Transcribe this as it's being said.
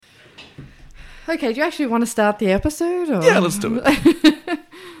Okay, do you actually want to start the episode? Or? Yeah, let's do it.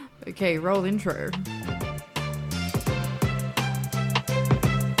 Okay, roll intro.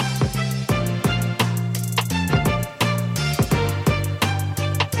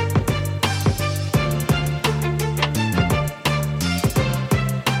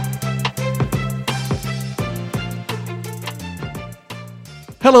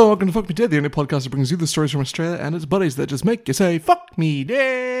 Hello, welcome to Fuck Me Dead, the only podcast that brings you the stories from Australia and its buddies that just make you say, Fuck me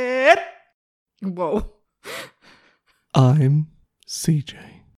dead. Whoa. I'm CJ.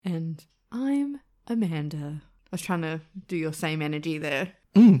 And I'm Amanda. I was trying to do your same energy there.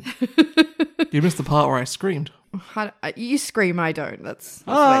 You missed the part where I screamed. You scream, I don't. That's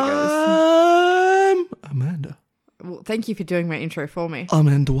the way it goes. I'm Amanda. Well, thank you for doing my intro for me.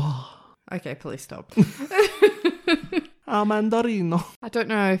 Amandois. Okay, please stop. Amandarino. I don't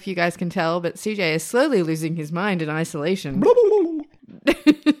know if you guys can tell, but CJ is slowly losing his mind in isolation.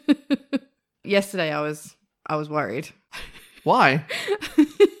 Yesterday I was worried. Why?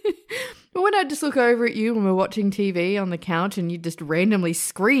 But when I just look over at you when we're watching TV on the couch and you just randomly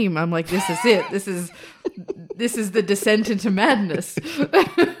scream, I'm like, this is it. This is the descent into madness.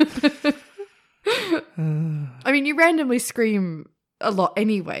 I mean, you randomly scream a lot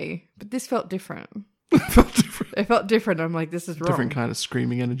anyway, but this felt different. It felt different. I'm like, this is wrong. Different kind of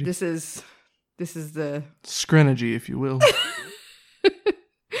screaming energy. This is the Screnergy, if you will.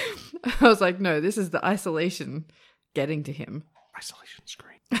 I was like, no, this is the isolation getting to him. Isolation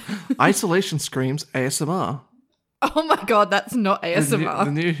scream. Isolation screams ASMR. Oh my god, that's not ASMR.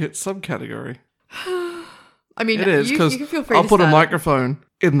 The new hit subcategory. I mean, It is, because you can feel free I'll to put a start. microphone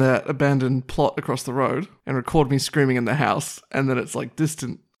in that abandoned plot across the road and record me screaming in the house, and then it's like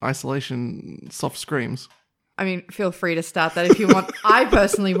distant isolation soft screams. I mean, feel free to start that if you want. I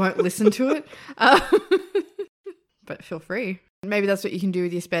personally won't listen to it. But feel free. Maybe that's what you can do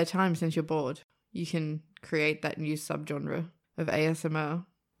with your spare time since you're bored. You can create that new subgenre of ASMR.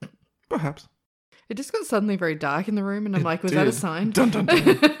 Perhaps. It just got suddenly very dark in the room and I'm It like, was that a did. sign? Dun, dun,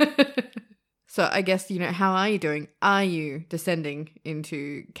 dun. So I guess, how are you doing? Are you descending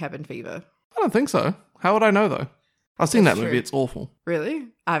into cabin fever? I don't think so. How would I know, though? I've seen That's that movie. true. It's awful. Really?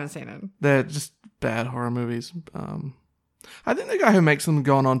 I haven't seen it. They're just bad horror movies. I think the guy who makes them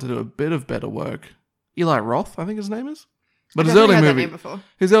gone on to do a bit of better work. Eli Roth, I think his name is. But his Definitely early heard that name movie, before.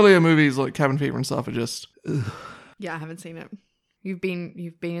 his earlier movies like Cabin Fever and stuff are just. Ugh. Yeah, I haven't seen it. You've been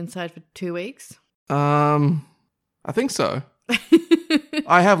inside for 2 weeks? I think so.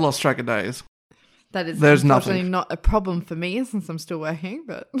 I have lost track of days. That is There's unfortunately nothing. not a problem for me since I'm still working,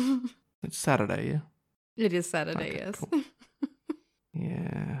 but It's Saturday, yeah. it is Saturday, Okay, yes. cool.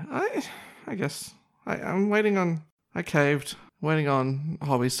 Yeah, I guess I'm waiting on. I caved, waiting on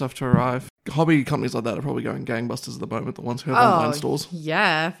hobby stuff to arrive. Hobby companies like that are probably going gangbusters at the moment. The ones who have online stores.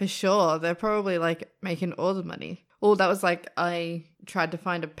 Yeah, for sure. They're probably making all the money. Oh, that was I tried to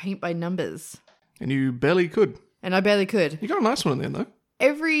find a paint by numbers And you barely could. and I barely could. You got a nice one in the end, though.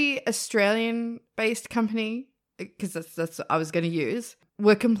 Every Australian-based company, because that's what I was going to use,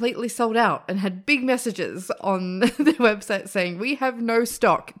 were completely sold out and had big messages on their website saying, we have no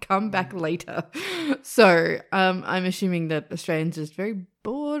stock, come back later. So I'm assuming that Australians are just very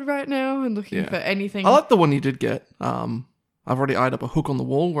bored right now and looking Yeah. for anything. I like the one you did get. I've already eyed up a hook on the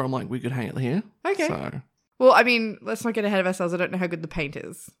wall where I'm like, we could hang it here. Okay. So, Well, I mean, let's not get ahead of ourselves. I don't know how good the paint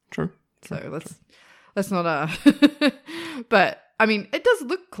is. true. So let's not but I mean, it does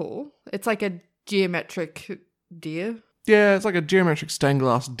look cool. It's like a geometric deer. Yeah, it's like a geometric stained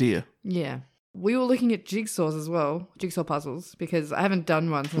glass deer. Yeah. We were looking at jigsaws as well, jigsaw puzzles, because I haven't done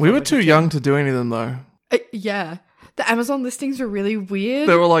one. Since We I were was too a kid. young to do any of them, though. Yeah. The Amazon listings were really weird.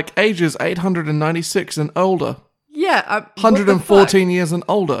 They were like ages 896 and older. Yeah. What the 114 years and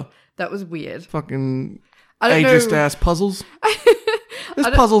older. fuck? That was weird. Fucking I don't ageist know. ass puzzles. This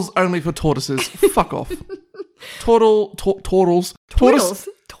puzzle's only for tortoises. Fuck off. Turtles. Toidles.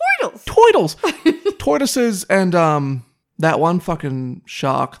 Tortoises and that one fucking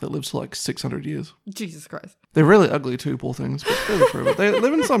shark that lives for like 600 years. Jesus Christ. They're really ugly too, poor things. But they're forever. They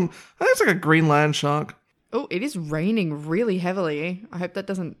live in some. I think it's like a Greenland shark. Oh, it is raining really heavily. I hope that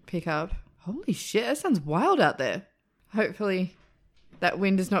doesn't pick up. Holy shit, that sounds wild out there. Hopefully that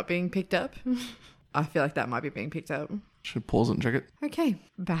wind is not being picked up. I feel like that might be being picked up. Should pause it and check it. Okay,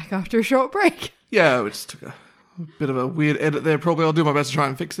 back after a short break. Yeah, we just took a bit of a weird edit there. Probably I'll do my best to try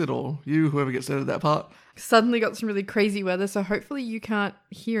and fix it, or you, whoever gets to edit that part. Suddenly got some really crazy weather, so hopefully you can't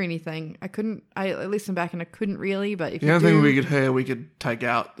hear anything. I listened back and I couldn't really, but if The you only do... thing we could hear, we could take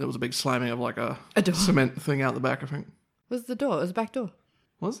out. There was a big slamming of like a door. cement thing out the back, I think. Was the door? It was a back door.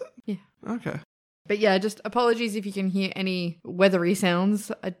 Was it? Yeah. Okay. But yeah, just apologies if you can hear any weathery sounds.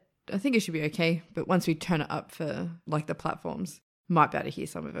 I think it should be okay. But once we turn it up for like the platforms, might be able to hear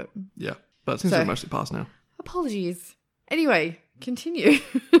some of it. Yeah, but it seems to be mostly past now. Apologies. Anyway, continue.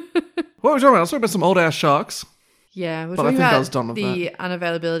 What were we talking about? I was talking about some old-ass sharks. Yeah, we're But I talking think I about was done with the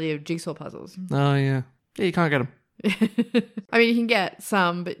unavailability of jigsaw puzzles. Oh, yeah. Yeah, you can't get them. I mean, you can get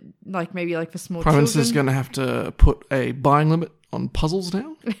some, but like maybe like for small Province children. is going to have to put a buying limit on puzzles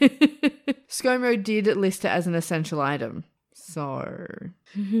now. ScoMo did list it as an essential item. So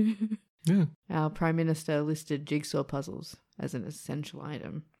Yeah. our Prime Minister listed jigsaw puzzles as an essential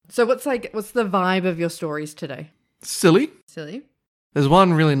item. So what's the vibe of your stories today? Silly. Silly. There's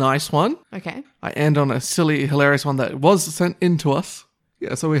one really nice one. Okay. I end on a silly, hilarious one that was sent in to us.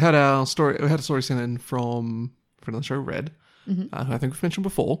 Yeah, so we had a story sent in from a friend of the show, Red, who I think we've mentioned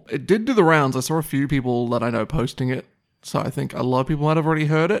before. It did do the rounds. I saw a few people that I know posting it, so I think a lot of people might have already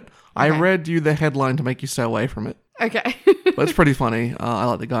heard it. I read you the headline to make you stay away from it. Okay. But it's pretty funny. I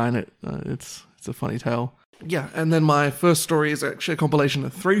like the guy in it. It's a funny tale. Yeah, and then my first story is actually a compilation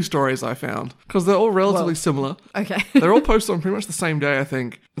of 3 stories I found, because they're all relatively similar. Okay. They're all posted on pretty much the same day, I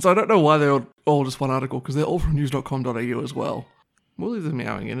think. So I don't know why they're all just one article, because they're all from news.com.au as well. We'll leave them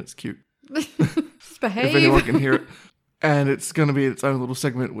meowing in, it's cute. Just behave. If anyone can hear it. And it's going to be its own little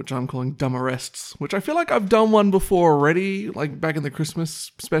segment, which I'm calling Dumb Arrests, which I feel like I've done one before already, like back in the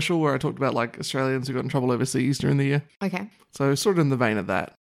Christmas special where I talked about like Australians who got in trouble overseas during the year. Okay. So sort of in the vein of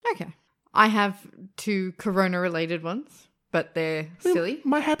that. Okay. I have 2 corona-related ones, but they're silly.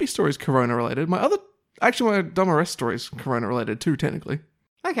 My happy story is corona related. My Dumb Arrest story is corona related too, technically.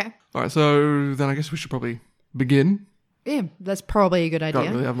 Okay. All right, so then I guess we should probably begin. Yeah, that's probably a good idea.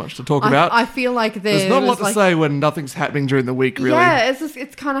 Don't really have much to talk about. I feel like there's not a lot to say when nothing's happening during the week, really. Yeah,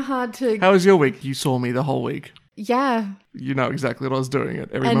 it's kind of hard to... How was your week? You saw me the whole week. Yeah. You know exactly what I was doing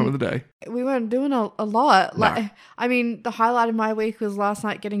at every moment of the day. We weren't doing a lot. No. Like, I mean, the highlight of my week was last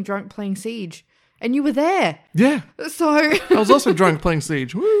night getting drunk playing Siege. And you were there. Yeah. So... I was also drunk playing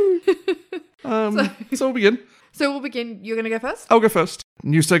Siege. Woo! So we'll begin. So we'll begin. You're going to go first? I'll go first.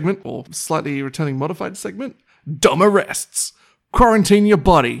 New segment, or slightly returning modified segment. Dumb Arrests. Quarantine your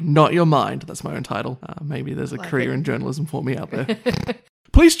body, not your mind. That's my own title. Maybe there's a career in journalism for me out there.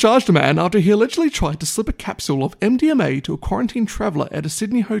 Police charged a man after he allegedly tried to slip a capsule of MDMA to a quarantined traveller at a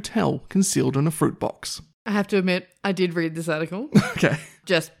Sydney hotel concealed in a fruit box. I have to admit, I did read this article. Okay.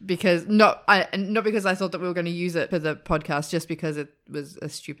 Just because, not because I thought that we were going to use it for the podcast, just because it was a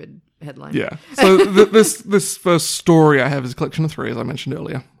stupid headline. Yeah. So this first story I have is a collection of 3, as I mentioned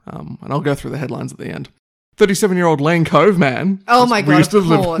earlier. And I'll go through the headlines at the end. 37-year-old Lane Cove man. Oh my God,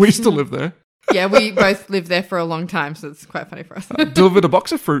 we used to live there. Yeah, we both lived there for a long time, so it's quite funny for us. Delivered a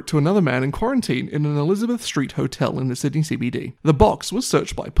box of fruit to another man in quarantine in an Elizabeth Street hotel in the Sydney CBD. The box was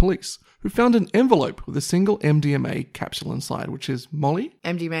searched by police, who found an envelope with a single MDMA capsule inside, which is Molly?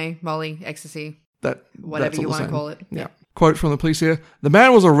 MDMA, Molly, ecstasy, whatever that's you all want the to same. call it. Yeah. Quote from the police here. The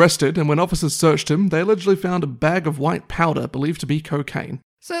man was arrested, and when officers searched him, they allegedly found a bag of white powder believed to be cocaine.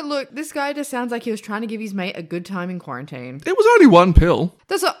 So look, this guy just sounds like he was trying to give his mate a good time in quarantine. It was only 1 pill.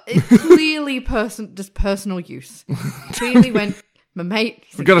 It's clearly just personal use. Clearly went, my mate...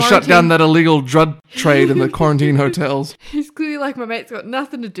 We've got to shut down that illegal drug trade in the quarantine hotels. He's clearly like, my mate's got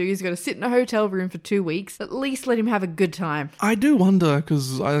nothing to do. He's got to sit in a hotel room for 2 weeks. At least let him have a good time. I do wonder,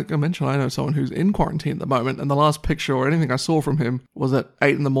 because like I mentioned, I know someone who's in quarantine at the moment, and the last picture or anything I saw from him was at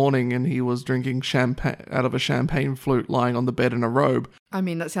 8 in the morning, and he was drinking champagne out of a champagne flute lying on the bed in a robe. I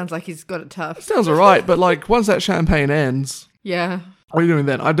mean, that sounds like he's got it tough. Sounds alright, but like once that champagne ends... Yeah. What are you doing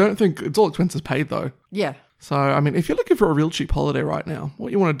then? I don't think... It's all expenses paid, though. Yeah. So, I mean, if you're looking for a real cheap holiday right now,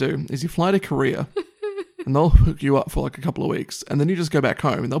 what you want to do is you fly to Korea and they'll hook you up for like a couple of weeks, and then you just go back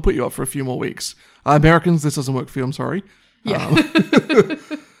home and they'll put you up for a few more weeks. Americans, this doesn't work for you, I'm sorry. Yeah.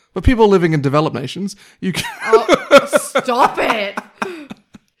 But people living in developed nations, you can... Oh, stop it.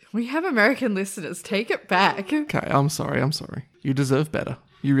 We have American listeners. Take it back. Okay, I'm sorry. You deserve better.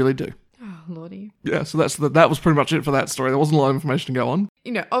 You really do. Oh, Lordy. Yeah, so that was pretty much it for that story. There wasn't a lot of information to go on.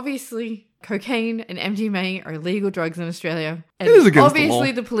 You know, obviously... cocaine and MDMA are illegal drugs in Australia. And it is against the law.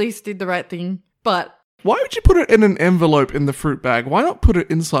 Obviously, the police did the right thing, but... Why would you put it in an envelope in the fruit bag? Why not put it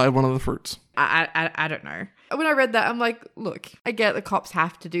inside one of the fruits? I don't know. When I read that, I'm like, look, I get the cops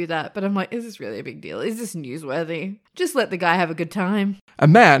have to do that, but I'm like, is this really a big deal? Is this newsworthy? Just let the guy have a good time. A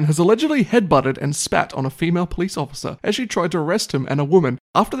man has allegedly headbutted and spat on a female police officer as she tried to arrest him and a woman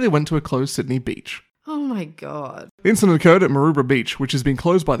after they went to a closed Sydney beach. Oh my God. The incident occurred at Maroubra Beach, which has been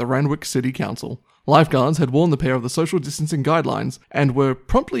closed by the Randwick City Council. Lifeguards had warned the pair of the social distancing guidelines and were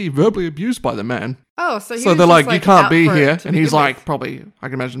promptly verbally abused by the man. Oh, so they're like, you can't be here. And he's like, with. probably, I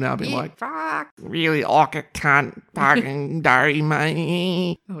can imagine now being like, Fuck. really awkward cunt, fucking dirty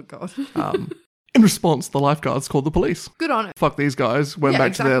mate. Oh God. In response, the lifeguards called the police. Good on it. Fuck these guys. Went Yeah,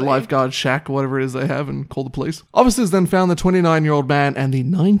 back to their exactly. lifeguard shack or whatever it is they have and called the police. Officers then found the 29-year-old man and the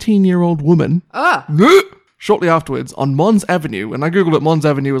 19-year-old woman shortly afterwards on Mons Avenue. And I googled it. Mons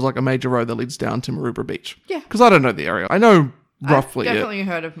Avenue is like a major road that leads down to Maroubra Beach. Yeah. Because I don't know the area. I know roughly I've definitely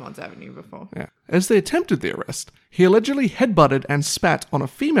heard of Mons Avenue before. Yeah. As they attempted the arrest, he allegedly headbutted and spat on a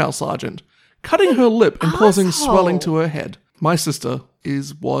female sergeant, cutting her lip and causing Asshole. swelling to her head. My sister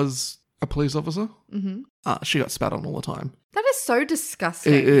was a police officer. Mm-hmm. She got spat on all the time. That is so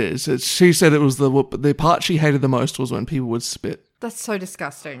disgusting. It is. She said it was the part she hated the most was when people would spit. That's so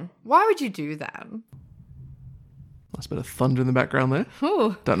disgusting. Why would you do that? Nice bit of thunder in the background there.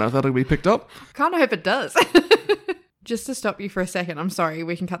 Oh, Don't know if that'll be picked up. kind of hope it does. Just to stop you for a second, I'm sorry,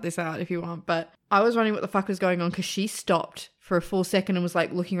 we can cut this out if you want, but I was wondering what the fuck was going on because she stopped for a full second and was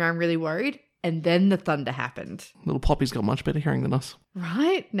like looking around really worried, and then the thunder happened. Little Poppy's got much better hearing than us.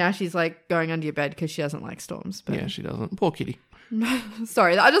 Right? Now she's like going under your bed because she doesn't like storms. But Yeah, she doesn't. Poor kitty.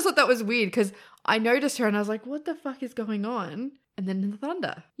 sorry, I just thought that was weird because I noticed her and I was like, what the fuck is going on? And then the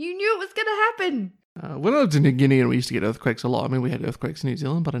thunder. You knew it was going to happen. When I lived in New Guinea and we used to get earthquakes a lot. I mean, we had earthquakes in New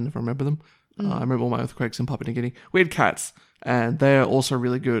Zealand, but I never remember them. I remember all my earthquakes in Papua New Guinea. We had cats, and they're also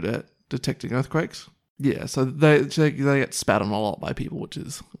really good at detecting earthquakes. Yeah, so they get spat on a lot by people, which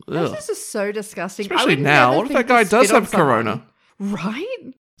is... ugh. This is so disgusting. I Especially would now. never What if think that guy to does spit on have corona? someone.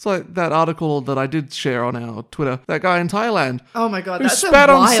 Right? It's like that article that I did share on our Twitter. That guy in Thailand Oh my God, who that's spat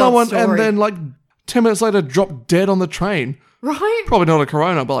a on wild someone story. and then like 10 minutes later dropped dead on the train. Right? Probably not a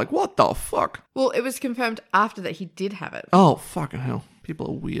corona, but like, what the fuck? Well, it was confirmed after that he did have it. Oh, fucking hell. People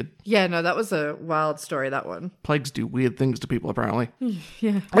are weird. Yeah, no, that was a wild story, that one. Plagues do weird things to people, apparently.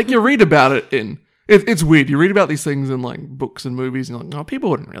 Yeah. Like, you read about it in... It's weird. You read about these things in, like, books and movies, and you're like, oh, people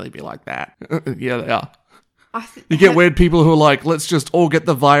wouldn't really be like that. Yeah, they are. You get weird people who are like, let's just all get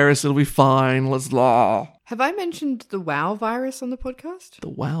the virus, it'll be fine, let's... Have I mentioned the WoW virus on the podcast? The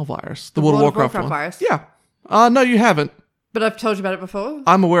WoW virus. The World of Warcraft one. virus? Yeah. No, you haven't. But I've told you about it before.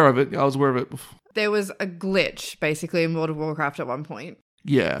 I'm aware of it. I was aware of it before. There was a glitch, basically, in World of Warcraft at one point.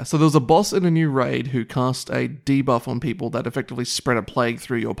 Yeah, so there was a boss in a new raid who cast a debuff on people that effectively spread a plague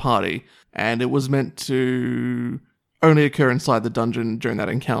through your party, and it was meant to only occur inside the dungeon during that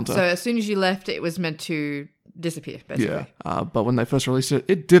encounter. So as soon as you left, it was meant to disappear, basically. Yeah, but when they first released it,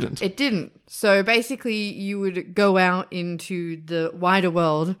 it didn't. It didn't. So basically, you would go out into the wider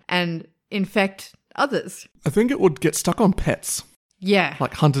world and infect others. I think it would get stuck on pets, Yeah.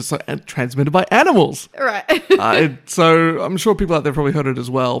 like hunted and transmitted by animals. Right. So I'm sure people out there probably heard it as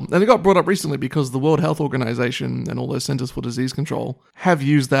well. And it got brought up recently because the World Health Organization and all those Centers for Disease Control have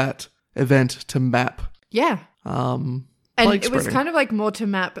used that event to map Yeah. plague And it was spreading. kind of like more to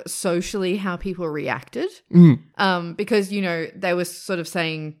map socially how people reacted. Because, you know, they were sort of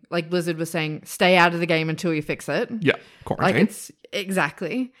saying, like Blizzard was saying, stay out of the game until you fix it. Yeah, Like quarantine. it's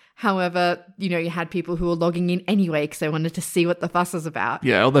exactly. However, you know, you had people who were logging in anyway because they wanted to see what the fuss was about.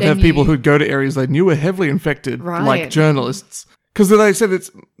 Yeah, or they'd Then have people you- who'd go to areas they knew were heavily infected, Right. like journalists. Because they said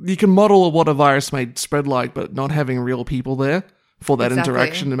you can model what a virus may spread like, but not having real people there for that Exactly.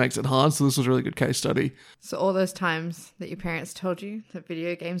 interaction, it makes it hard. So this was a really good case study. So all those times that your parents told you that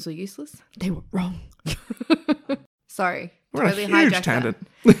video games were useless, they were wrong. Sorry. We're on totally a huge hijacked tangent.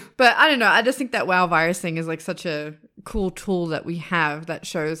 that. But I don't know. I just think that WoW virus thing is like such a cool tool that we have that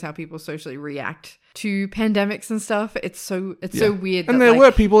shows how people socially react to pandemics and stuff. It's so weird. And that, there like,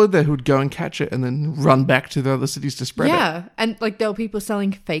 were people in there who'd go and catch it and then run back to the other cities to spread it. yeah, and like there were people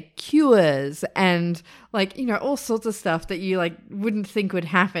selling fake cures and like, you know, all sorts of stuff that you like wouldn't think would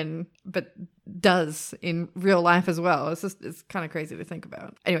happen, but does in real life as well. It's kind of crazy to think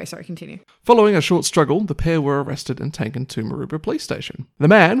about. Anyway, sorry, continue. Following a short struggle, the pair were arrested and taken to Maroubra Police Station. The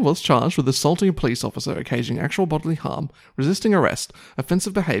man was charged with assaulting a police officer, occasioning actual bodily harm, resisting arrest,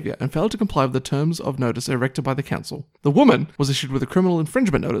 offensive behaviour, and failed to comply with the terms of notice erected by the council. The woman was issued with a criminal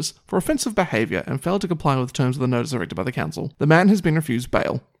infringement notice for offensive behaviour and failed to comply with the terms of the notice erected by the council. The man has been refused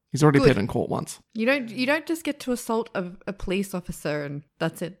bail. He's already appeared in court once. You don't just get to assault a police officer and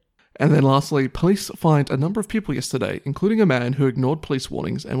that's it. And then lastly, police fined a number of people yesterday, including a man who ignored police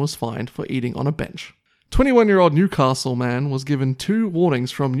warnings and was fined for eating on a bench. 21-year-old Newcastle man was given 2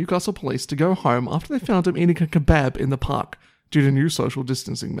 warnings from Newcastle police to go home after they found him eating a kebab in the park due to new social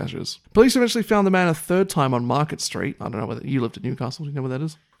distancing measures. Police eventually found the man a third time on Market Street. I don't know whether you lived in Newcastle. Do you know where that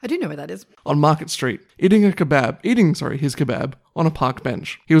is? I do know where that is. On Market Street, eating his kebab on a park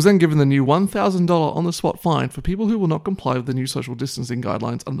bench. He was then given the new $1,000 on-the-spot fine for people who will not comply with the new social distancing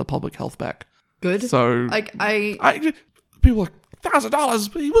guidelines under the Public Health Act. Good. So, Like, people are like,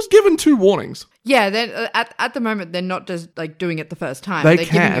 $1,000? He was given 2 warnings. Yeah, then at the moment, they're not just, like, doing it the first time. They They're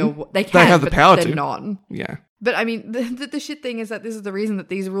can. giving you they can, They have the but power they're to. not. Yeah. But, I mean, the shit thing is that this is the reason that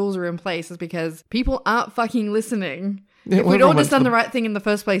these rules are in place is because people aren't fucking listening. Yeah, If well, we'd all everyone just went done to the right thing in the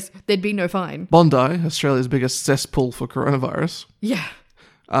first place, there'd be no fine. Bondi, Australia's biggest cesspool for coronavirus. Yeah.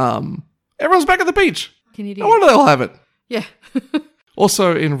 Everyone's back at the beach. Can you do No wonder they'll have it. Yeah.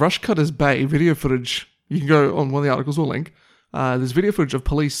 Also, in Rushcutters Bay, video footage, you can go on one of the articles we'll link. There's video footage of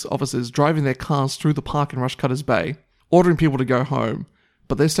police officers driving their cars through the park in Rushcutters Bay, ordering people to go home,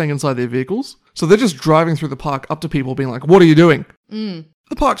 but they're staying inside their vehicles. So they're just driving through the park up to people being like, what are you doing?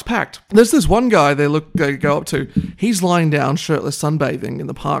 The park's packed. There's this one guy they go up to. He's lying down, shirtless, sunbathing in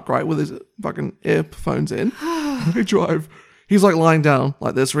the park, right, with his fucking earphones in. They drive. He's like lying down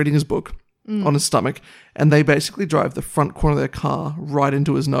like this, reading his book on his stomach, and they basically drive the front corner of their car right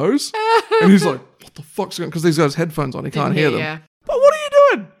into his nose. And he's like, what the fuck's going on? Because these guys have headphones on, he can't hear them. Yeah. But what are you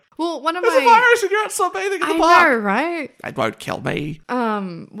doing? Well, one of There's a my... virus and you're out sunbathing in the I park. know, right? It won't kill me.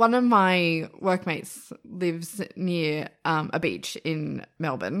 One of my workmates lives near a beach in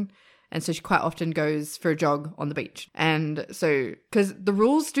Melbourne. And so she quite often goes for a jog on the beach. And so, because the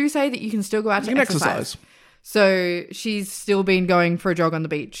rules do say that you can still go out to exercise. So she's still been going for a jog on the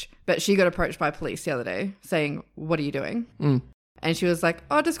beach. But she got approached by police the other day saying, what are you doing? And she was like,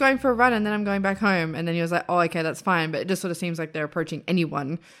 oh, just going for a run and then I'm going back home. And then he was like, oh, okay, that's fine. But it just sort of seems like they're approaching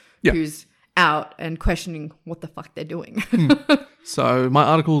anyone who's out and questioning what the fuck they're doing. So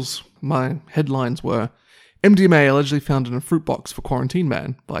my headlines were, MDMA allegedly found in a fruit box for quarantine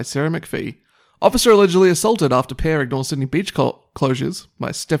man by Sarah McPhee. Officer allegedly assaulted after pair ignores Sydney beach closures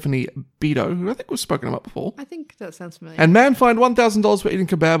by Stephanie Beto, who I think we've spoken about before. I think that sounds familiar. And man fined $1,000 for eating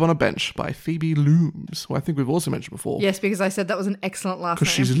kebab on a bench by Phoebe Looms, who I think we've also mentioned before. Yes, because I said that was an excellent last name.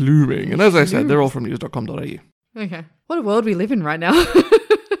 Because she's looming. And as I said, they're all from news.com.au. Okay. What a world we live in right now.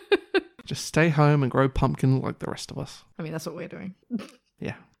 Just stay home and grow pumpkin like the rest of us. I mean, that's what we're doing.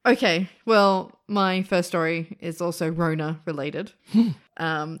 Yeah. Okay, well, my first story is also Rona related.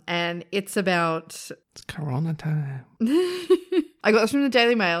 And it's about... It's Corona time. I got this from the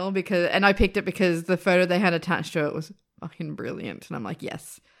Daily Mail and I picked it because the photo they had attached to it was fucking brilliant. And I'm like,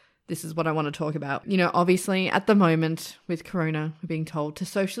 yes, this is what I want to talk about. You know, obviously at the moment with Corona, we're being told to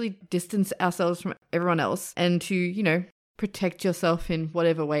socially distance ourselves from everyone else and to, you know, protect yourself in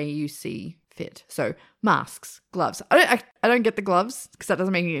whatever way you see fit. So masks, gloves. I don't get the gloves because that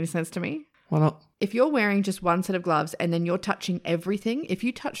doesn't make any sense to me. Why not? If you're wearing just one set of gloves and then you're touching everything, if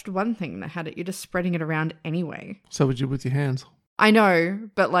you touched one thing that had it, you're just spreading it around anyway. So would you with your hands? I know,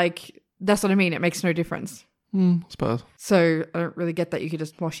 but like, that's what I mean. It makes no difference. I suppose. So I don't really get that you could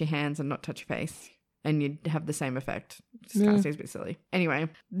just wash your hands and not touch your face and you'd have the same effect. It just kind of seems a bit silly. Anyway,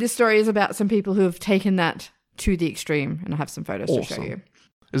 this story is about some people who have taken that to the extreme, and I have some photos to show you.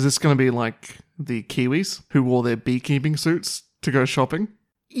 Is this going to be like the Kiwis who wore their beekeeping suits to go shopping?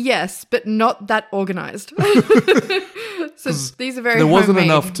 Yes, but not that organized. So these are very There wasn't homemade.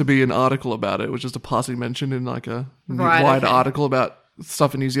 enough to be an article about it. It was just a passing mention in like a Right, wide okay. article about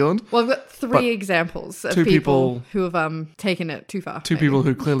stuff in New Zealand. Well, I've got three examples of two people who have taken it too far. Two people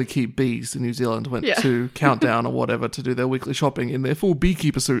who clearly keep bees in New Zealand went to Countdown or whatever to do their weekly shopping in their full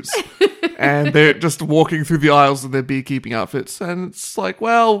beekeeper suits. And they're just walking through the aisles in their beekeeping outfits. And it's like,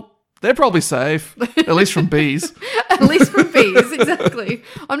 well, they're probably safe, at least from bees. At least from bees, exactly.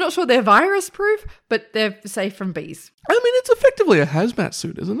 I'm not sure they're virus proof, but they're safe from bees. I mean, it's effectively a hazmat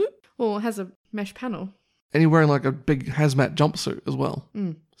suit, isn't it? Well, it has a mesh panel. And you're wearing like a big hazmat jumpsuit as well.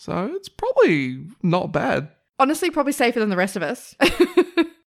 So it's probably not bad. Honestly, probably safer than the rest of us.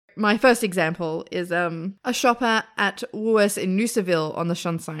 My first example is a shopper at Woolworths in Noosaville on the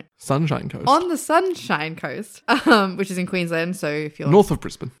Sunshine Coast. On the Sunshine Coast, which is in Queensland. So if you're north of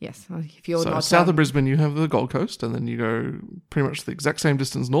Brisbane. Yes, if you're so not south of Brisbane, you have the Gold Coast, and then you go pretty much the exact same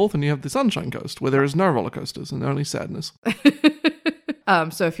distance north, and you have the Sunshine Coast, where there is no roller coasters and only sadness.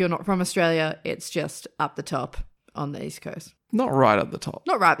 So if you're not from Australia, it's just up the top on the East Coast. Not right at the top.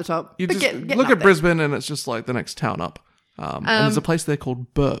 Not right at the top. You but just look at Brisbane, and it's just like the next town up. And there's a place there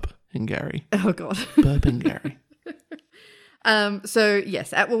called Burp in Gary. Oh, God. Burp in Gary. So,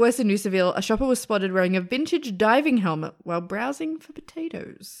 yes, at Woolworths in Noosaville, a shopper was spotted wearing a vintage diving helmet while browsing for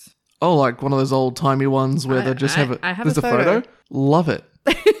potatoes. Oh, like one of those old-timey ones where they just have it. I have There's a photo. Love it.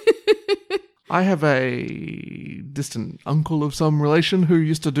 I have a distant uncle of some relation who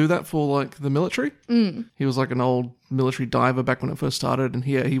used to do that for like the military. He was like an old military diver back when it first started, and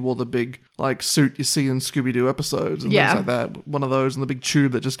he wore the big like suit you see in Scooby-Doo episodes and things like that. One of those and the big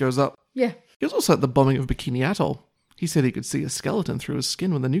tube that just goes up. Yeah. He was also at the bombing of Bikini Atoll. He said he could see a skeleton through his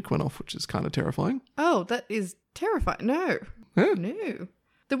skin when the nuke went off, which is kind of terrifying. Oh, that is terrifying. No. Yeah. No.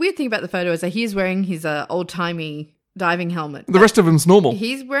 The weird thing about the photo is that he's wearing his old-timey diving helmet. The rest of him's normal.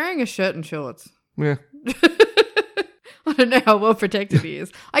 He's wearing a shirt and shorts. Yeah. I don't know how well protected he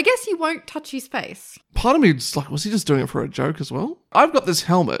is. I guess he won't touch his face. Part of me is like, was he just doing it for a joke as well? I've got this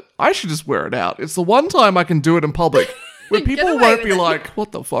helmet. I should just wear it out. It's the one time I can do it in public where people away won't with be it. like,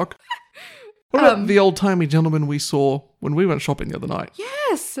 what the fuck? What about the old-timey gentleman we saw when we went shopping the other night?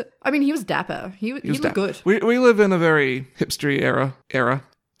 Yes. I mean, he was dapper. He looked good. We live in a very hipstery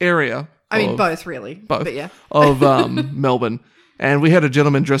area. I mean, both really. Both. But yeah. Of Melbourne. And we had a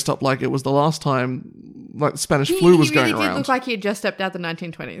gentleman dressed up like it was the last time like the Spanish flu was going He really around. did look like he had just stepped out the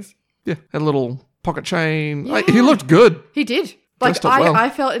 1920s. Yeah, had a little pocket chain. Yeah. He looked good. He did. Like, Dressed up well. I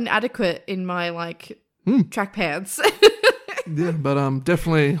felt inadequate in my, like, track pants. Yeah, but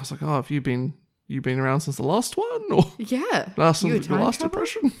definitely, I was like, oh, have you been around since the last one? Or Yeah. last, You a the time last traveler?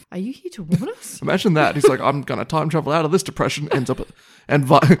 depression? Are you here to warn us? Imagine that. He's like, I'm going to time travel out of this depression, ends up and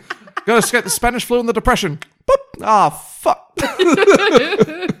going to escape the Spanish flu and the depression. Boop. Ah, fuck.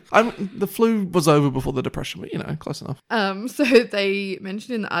 The flu was over before the depression, but close enough. So they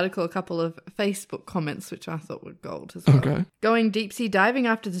mentioned in the article a couple of Facebook comments, which I thought were gold as well. Okay. Going deep sea diving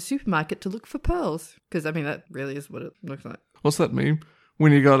after the supermarket to look for pearls. Because, I mean, that really is what it looks like. What's that meme?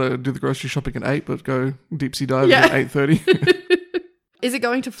 When you got to do the grocery shopping at 8, but go deep sea diving Yeah. at 8:30. Is it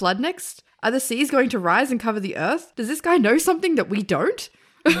going to flood next? Are the seas going to rise and cover the earth? Does this guy know something that we don't?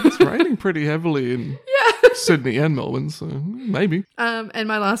 It's raining pretty heavily in Sydney and Melbourne, so maybe. And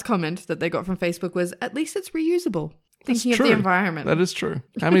my last comment that they got from Facebook was, at least it's reusable. That's Thinking of true. the environment. That is true.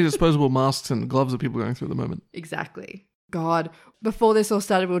 How many disposable masks and gloves are people going through at the moment? Exactly. God, before this all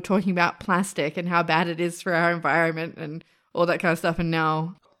started, we were talking about plastic and how bad it is for our environment and all that kind of stuff. And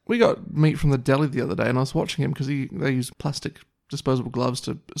now... We got meat from the deli the other day, and I was watching him because they use plastic disposable gloves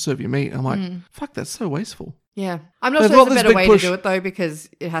to serve you meat. I'm like, fuck, that's so wasteful. Yeah. I'm not They've sure got there's a this better big way push. to do it, though, because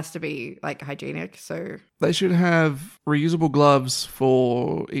it has to be, like, hygienic, so... They should have reusable gloves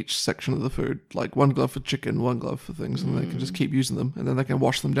for each section of the food, like one glove for chicken, one glove for things, and they can just keep using them, and then they can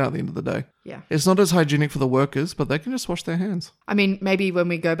wash them down at the end of the day. Yeah. It's not as hygienic for the workers, but they can just wash their hands. I mean, maybe when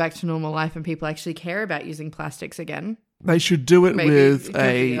we go back to normal life and people actually care about using plastics again. They should do it Maybe with it could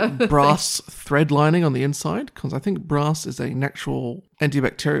be a a brass thread lining on the inside, because I think brass is a natural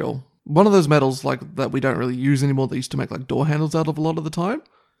antibacterial. One of those metals like that we don't really use anymore, they used to make like door handles out of a lot of the time,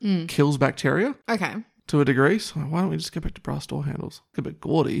 kills bacteria Okay. to a degree. So why don't we just go back to brass door handles? A bit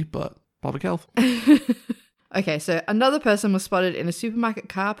gaudy, but public health. Okay, so another person was spotted in a supermarket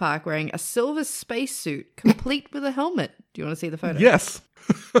car park wearing a silver spacesuit, complete with a helmet. Do you want to see the photo? Yes.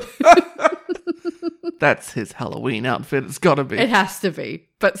 That's his Halloween outfit. It's got to be. It has to be,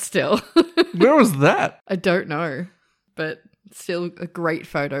 but still. Where was that? I don't know, but still a great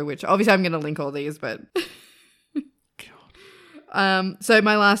photo, which obviously I'm going to link all these, but... So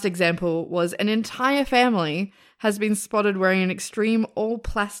my last example was an entire family has been spotted wearing an extreme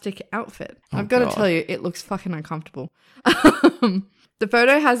all-plastic outfit. I've got to tell you, it looks fucking uncomfortable. The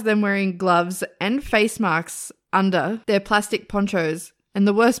photo has them wearing gloves and face masks under their plastic ponchos, and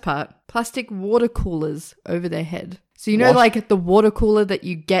the worst part, plastic water coolers over their head. So you know, What? like the water cooler that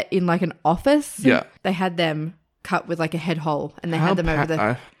you get in like an office? Yeah. They had them cut with like a head hole, and they had them over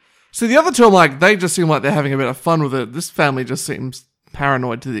the... See, the other two, I'm like, they just seem like they're having a bit of fun with it. This family just seems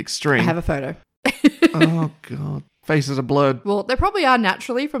paranoid to the I extreme. have a photo. Oh, God. Faces are blurred. Well, they probably are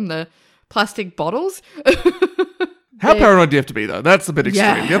naturally from the plastic bottles. How paranoid do you have to be, though? That's a bit extreme.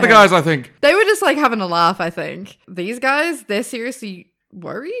 Yeah. The other guys, I think, They were just like having a laugh, I think. These guys, they're seriously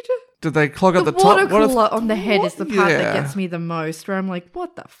worried. did they clog up The the top? water What if- cooler on the head is the part that Yeah. gets me the most, where I'm like,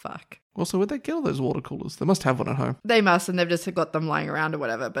 what the fuck? Also, where'd they get all those water coolers? They must have one at home. They must, and they've just got them lying around or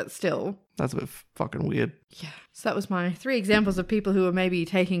whatever, but still. That's a bit fucking weird. Yeah. So that was my 3 examples of people who are maybe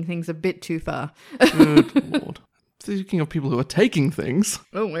taking things a bit too far. Good Lord. Speaking of people who are taking things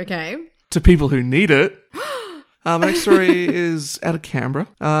Oh, okay. to people who need it. My next story is out of Canberra.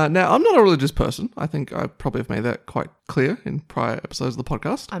 Now, I'm not a religious person. I think I probably have made that quite clear in prior episodes of the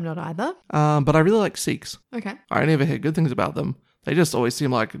podcast. I'm not either. But I really like Sikhs. Okay. I only ever hear good things about them. They just always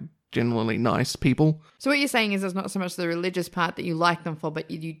seem like genuinely nice people. So what you're saying is it's not so much the religious part that you like them for,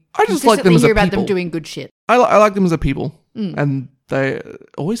 but you I just like them consistently as a hear about people. them doing good shit. I like them as a people. And they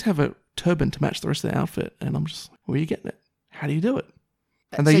always have a turban to match the rest of their outfit. And I'm just like, where are you getting it? How do you do it?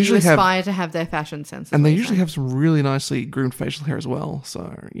 And they so usually you have... aspire to have their fashion sense. And they usually have some really nicely groomed facial hair as well.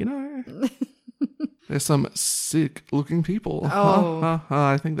 So, There's some sick-looking people. Oh.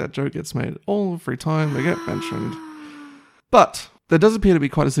 I think that joke gets made every time they get mentioned. But there does appear to be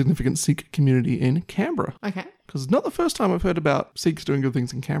quite a significant Sikh community in Canberra. Okay. Because it's not the first time I've heard about Sikhs doing good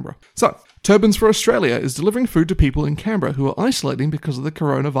things in Canberra. So, Turbans for Australia is delivering food to people in Canberra who are isolating because of the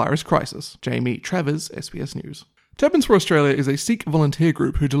coronavirus crisis. Jamie Travers, SBS News. Turbans for Australia is a Sikh volunteer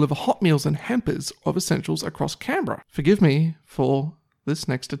group who deliver hot meals and hampers of essentials across Canberra. Forgive me for this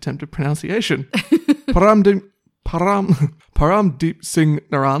next attempt at pronunciation. Paramdeep Singh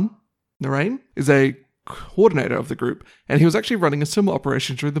Narain is a coordinator of the group, and he was actually running a similar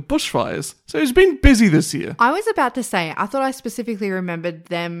operation during the bushfires. So he's been busy this year. I was about to say, I thought I specifically remembered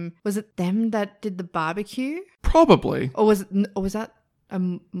them. Was it them that did the barbecue? Probably. Or was that a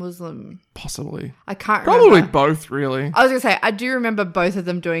Muslim? Possibly. I can't Probably remember. both, really. I was going to say, I do remember both of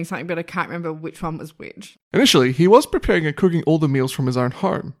them doing something, but I can't remember which one was which. Initially, he was preparing and cooking all the meals from his own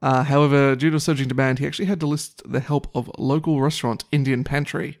home. However, due to surging demand, he actually had to enlist the help of local restaurant Indian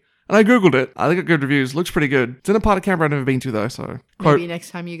Pantry. And I googled it. I think it got good reviews. Looks pretty good. It's in a part of Canberra I've never been to, though, so... Quote, Maybe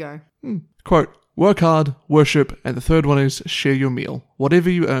next time you go. Quote, work hard, worship, and the third one is share your meal. Whatever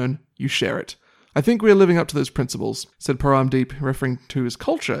you earn, you share it. I think we are living up to those principles, said Paramdeep, referring to his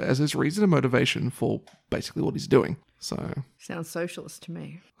culture as his reason and motivation for basically what he's doing. So... Sounds socialist to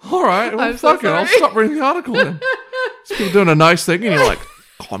me. All right, well, I'm so fuck it. I'll sorry. stop reading the article then. It's people doing a nice thing, and you're like,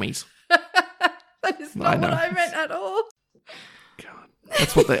 commies. That is I not know. what I meant at all.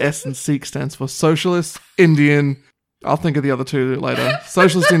 That's what the S and Sikh stands for. Socialist, Indian. I'll think of the other two later.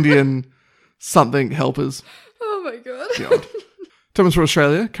 Socialist, Indian, something helpers. Oh my God. God. Turbans for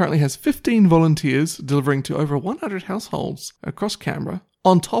Australia currently has 15 volunteers delivering to over 100 households across Canberra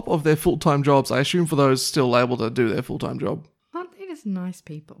on top of their full-time jobs. I assume for those still able to do their full-time job. Aren't they just nice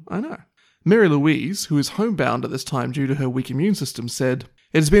people? I know. Mary Louise, who is homebound at this time due to her weak immune system, said,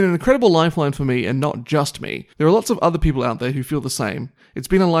 "It has been an incredible lifeline for me and not just me. There are lots of other people out there who feel the same. It's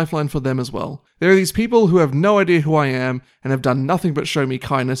been a lifeline for them as well. There are these people who have no idea who I am and have done nothing but show me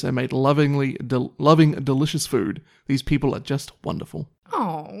kindness and made loving, delicious food. These people are just wonderful."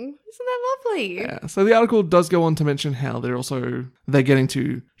 Oh, isn't that lovely? Yeah, so the article does go on to mention how they're getting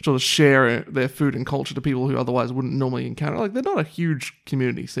to sort of share their food and culture to people who otherwise wouldn't normally encounter. Like, they're not a huge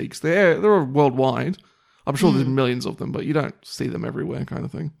community, Sikhs. They're worldwide. I'm sure there's millions of them, but you don't see them everywhere, kind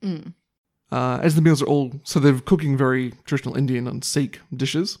of thing. As the meals are they're cooking very traditional Indian and Sikh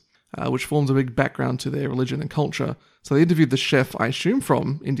dishes, which forms a big background to their religion and culture. So they interviewed the chef, I assume,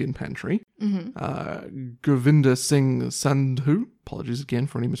 from Indian Pantry, Govinda Singh Sandhu. Apologies again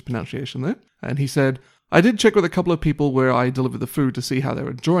for any mispronunciation there. And he said, "I did check with a couple of people where I delivered the food to see how they're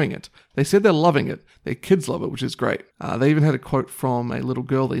enjoying it. They said they're loving it. Their kids love it, which is great." They even had a quote from a little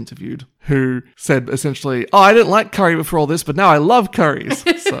girl they interviewed who said essentially, "Oh, I didn't like curry before all this, but now I love curries."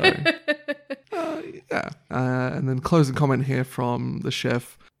 So, yeah. And then closing comment here from the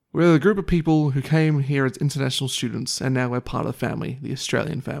chef. "We're a group of people who came here as international students, and now we're part of the family, the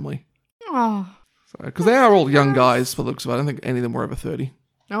Australian family." Oh. Because they are all young guys, for the looks of it. I don't think any of them were over 30.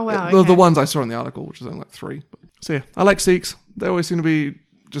 Oh, wow. The Okay. ones I saw in the article, which is only like 3. So yeah, I like Sikhs. They always seem to be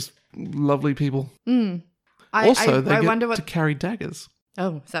just lovely people. Also, they get wonder to carry daggers.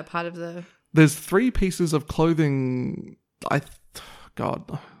 Oh, is that part of the... There's 3 pieces of clothing.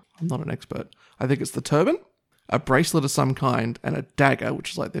 God, I'm not an expert. I think it's the turban, a bracelet of some kind, and a dagger,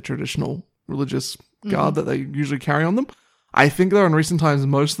 which is like their traditional religious guard that they usually carry on them. I think though in recent times,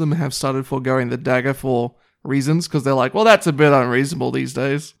 most of them have started foregoing the dagger for reasons, because they're like, well, that's a bit unreasonable these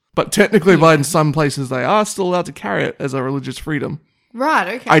days. But technically, in some places, they are still allowed to carry it as a religious freedom.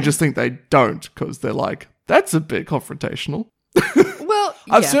 Right, okay. I just think they don't, because they're like, that's a bit confrontational. Well,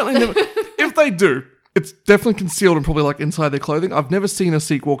 I've yeah. certainly never... If they do, it's definitely concealed and probably like inside their clothing. I've never seen a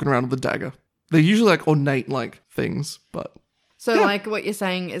Sikh walking around with a dagger. They're usually like ornate like things, but... So yeah. like what you're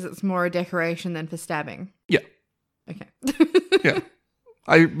saying is it's more a decoration than for stabbing? Yeah. Okay. Yeah.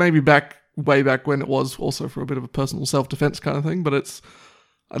 Way back when it was also for a bit of a personal self-defense kind of thing, but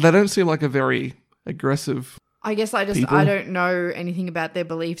they don't seem like a very aggressive... I guess I people. don't know anything about their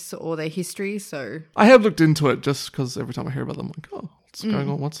beliefs or their history, so... I have looked into it just because every time I hear about them, I'm like, oh, what's going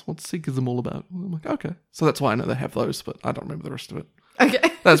on? What's Sikhism all about? And I'm like, okay. So that's why I know they have those, but I don't remember the rest of it.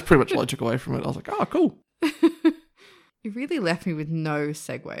 Okay. That's pretty much all I took away from it. I was like, oh, cool. You really left me with no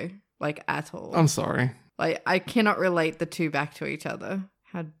segue, like at all. I'm sorry. Like, I cannot relate the two back to each other.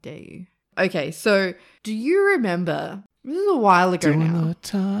 How dare you? Okay, so do you remember... This is a while ago Doing now. a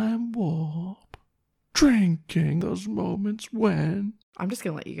time warp. Drinking those moments when... I'm just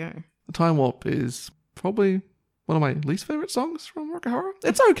going to let you go. The Time Warp is probably one of my least favourite songs from Rock Horror.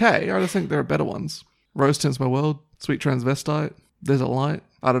 It's okay. I just think there are better ones. Rose Tints My World, Sweet Transvestite. There's a light.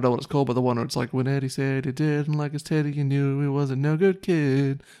 I don't know what it's called, but the one where it's like, when Eddie said he didn't like his Teddy, you knew he was a no good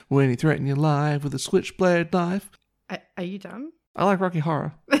kid. When he threatened your life with a switchblade knife. Are you done? I like Rocky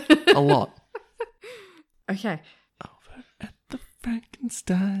Horror a lot. Okay. Over at the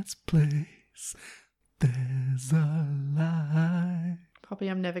Frankenstein's place, there's a light. Poppy,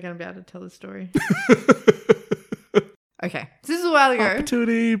 I'm never going to be able to tell this story. Okay. This is a while ago.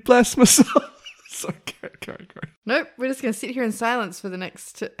 Opportunity, bless myself. Sorry, go. Nope. We're just going to sit here in silence for the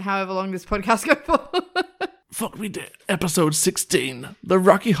next however long this podcast goes for. Fuck, we did. Episode 16, the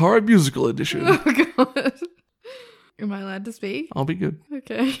Rocky Horror Musical Edition. Oh, God. Am I allowed to speak? I'll be good.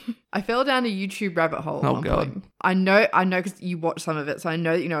 Okay. I fell down a YouTube rabbit hole. Oh, God. Point. I know because you watched some of it, so I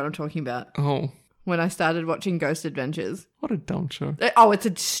know that you know what I'm talking about. Oh. When I started watching Ghost Adventures. What a dumb show. Oh, it's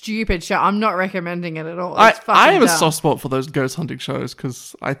a stupid show. I'm not recommending it at all. I It's have a dumb. soft spot for those ghost hunting shows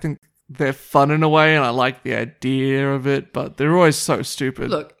because I think they're fun in a way and I like the idea of it, but they're always so stupid.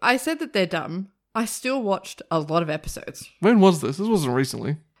 Look, I said that they're dumb. I still watched a lot of episodes. When was this? This wasn't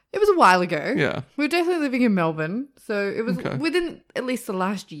recently. It was a while ago. Yeah. We were definitely living in Melbourne, so it was Okay. within at least the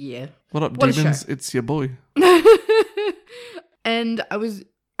last year. What up, What a demons? show. It's your boy. And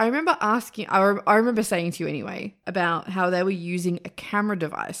I remember asking, I remember saying to you anyway, about how they were using a camera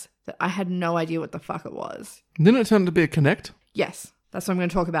device that I had no idea what the fuck it was. Didn't it turn to be a Kinect? Yes, that's what I'm going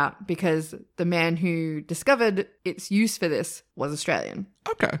to talk about because the man who discovered its use for this was Australian.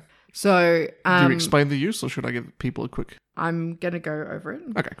 Okay. So, Do you explain the use or should I give people a quick... I'm going to go over it.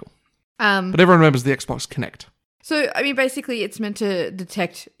 Okay, cool. But everyone remembers the Xbox Kinect. So, I mean, basically it's meant to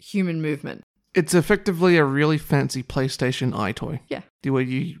detect human movement. It's effectively a really fancy PlayStation iToy. Yeah. Where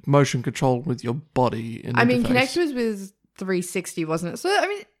you motion control with your body. I mean, Kinect was with 360, wasn't it? So, I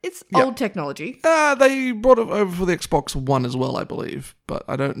mean, it's Yeah. old technology. They brought it over for the Xbox One as well, I believe. But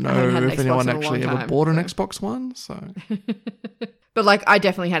I don't know haven't had an if Xbox anyone in a actually long ever time, bought an so. Xbox One. So But, like, I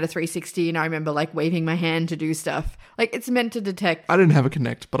definitely had a 360 and I remember, like, waving my hand to do stuff. Like, it's meant to detect. I didn't have a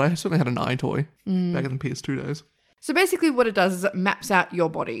Kinect, but I certainly had an iToy back in the PS2 days. So, basically what it does is it maps out your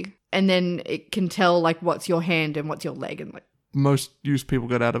body and then it can tell, like, what's your hand and what's your leg and, like, Most use people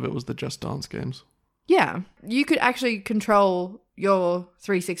got out of it was the Just Dance games. yeah. You could actually control your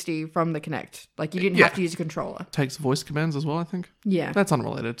 360 from the Kinect. Like, you didn't have to use a controller. Takes voice commands as well, I think. Yeah. That's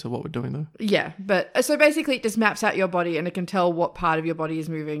unrelated to what we're doing, though. Yeah, but so basically it just maps out your body and it can tell what part of your body is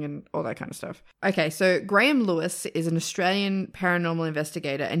moving and all that kind of stuff. Okay, so Graham Lewis is an Australian paranormal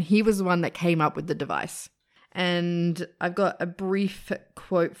investigator and he was the one that came up with the device. And I've got a brief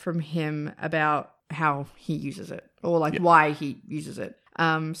quote from him about how he uses it or like why he uses it.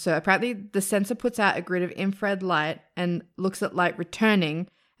 So apparently the sensor puts out a grid of infrared light and looks at light returning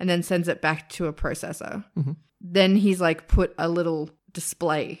and then sends it back to a processor. Mm-hmm. Then he's like put a little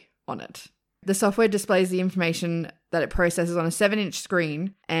display on it. The software displays the information that it processes on a 7-inch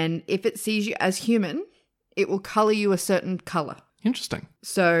screen, and if it sees you as human, it will color you a certain color. Interesting.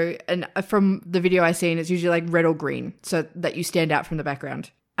 So, and from the video I've seen, it's usually like red or green, so that you stand out from the background.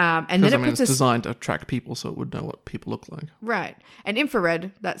 And then Because, it I mean, puts it's a designed to track people so it would know what people look like. right, and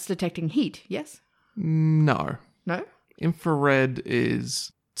infrared, that's detecting heat. Yes? No. No? Infrared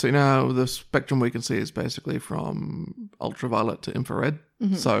is... So, you know how the spectrum we can see is basically from ultraviolet to infrared?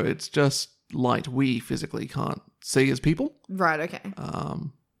 Mm-hmm. So, it's just light we physically can't see as people. Right. Okay.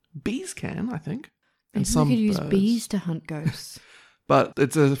 Bees can, I think. Maybe we could use bees to hunt ghosts. But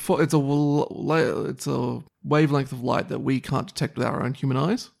it's a wavelength of light that we can't detect with our own human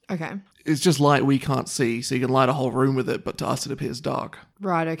eyes. Okay. It's just light we can't see, so you can light a whole room with it, but to us it appears dark.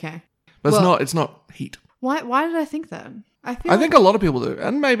 Right. Okay. But Well- it's not heat. Why did I think that? I think a lot of people do,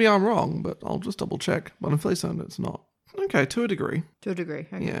 and maybe I'm wrong, but I'll just double check. But I'm fairly certain it's not. Okay, to a degree. to a degree.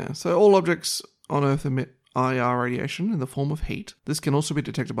 Okay. Yeah, so all objects on Earth emit IR radiation in the form of heat. This can also be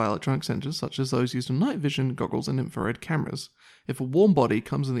detected by electronic sensors, such as those used in night vision goggles and infrared cameras. If a warm body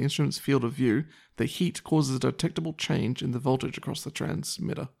comes in the instrument's field of view, the heat causes a detectable change in the voltage across the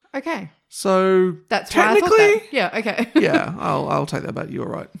transmitter. Okay. So That's why I thought technically, that. Yeah. Okay. yeah, I'll take that back. You're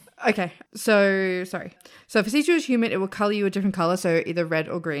right. Okay, so sorry. So if it sees you as human, it will color you a different color, so either red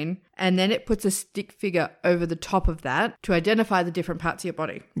or green, and then it puts a stick figure over the top of that to identify the different parts of your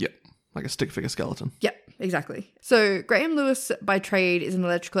body. Yep, like a stick figure skeleton. Yep, exactly. So Graham Lewis, by trade, is an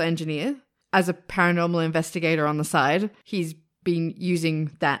electrical engineer. As a paranormal investigator on the side, he's been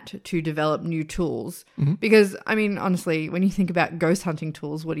using that to develop new tools. Mm-hmm. Because, I mean, honestly, when you think about ghost hunting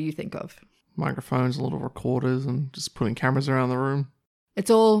tools, what do you think of? Microphones, little recorders, and just putting cameras around the room. It's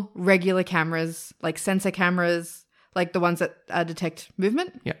all regular cameras, like sensor cameras, like the ones that detect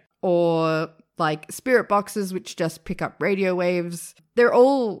movement. Yeah. Or like spirit boxes, which just pick up radio waves. They're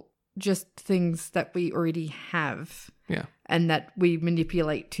all just things that we already have. Yeah. and that we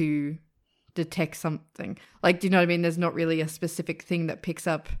manipulate to detect something. Like, do you know what I mean? There's not really a specific thing that picks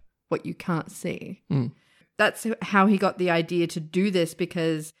up what you can't see. That's how he got the idea to do this,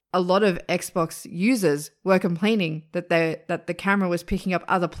 because a lot of Xbox users were complaining that the camera was picking up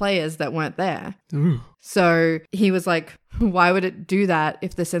other players that weren't there. Ooh. So he was like, why would it do that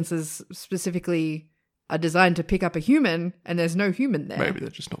if the sensors specifically are designed to pick up a human and there's no human there? Maybe they're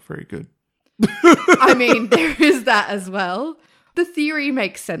just not very good. I mean, there is that as well. The theory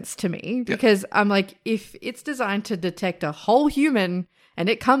makes sense to me because I'm like, if it's designed to detect a whole human and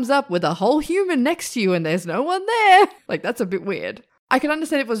it comes up with a whole human next to you and there's no one there, like, that's a bit weird. I can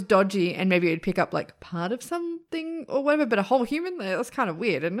understand if it was dodgy and maybe it'd pick up like part of something or whatever, but a whole human, that's kind of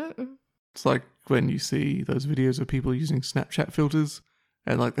weird, isn't it? It's like when you see those videos of people using Snapchat filters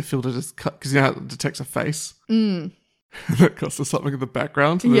and like the filter just cut, because you know how it detects a face? And it cuts to something in the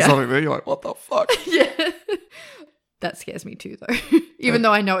background and there's something there, you're like, what the fuck? Yeah. That scares me too, though. Even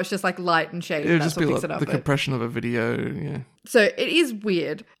though I know it's just like light and shade. It would That's just what be picks like it up. the compression of a video, yeah. So it is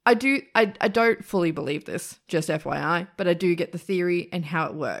weird. I don't fully believe this, just FYI, but I do get the theory and how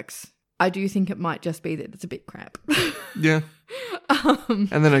it works. I do think it might just be that it's a bit crap. Yeah. And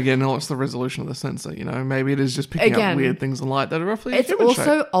then again, what's the resolution of the sensor? You know, maybe it is just picking up weird things in light that are roughly It's human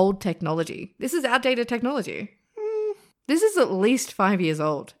also shape. old technology. This is outdated technology. This is at least 5 years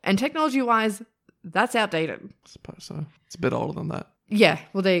old. And technology-wise, that's outdated. I suppose so. It's a bit older than that. Yeah,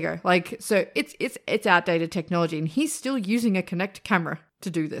 well, there you go. Like, so it's outdated technology, and he's still using a Kinect camera to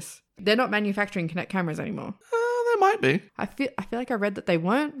do this. They're not manufacturing Kinect cameras anymore. There might be. I feel like I read that they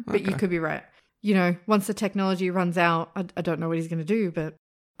weren't, but you could be right. You know, once the technology runs out, I don't know what he's going to do, but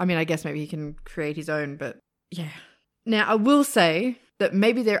I mean, I guess maybe he can create his own, but yeah. Now, I will say that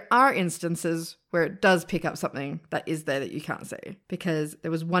maybe there are instances where it does pick up something that is there that you can't see, because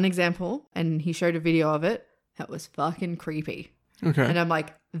there was one example and he showed a video of it that was fucking creepy. Okay. And I'm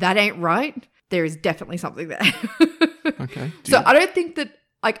like, that ain't right. There is definitely something there. Okay. I don't think that,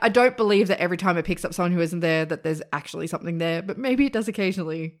 like, I don't believe that every time it picks up someone who isn't there that there's actually something there, but maybe it does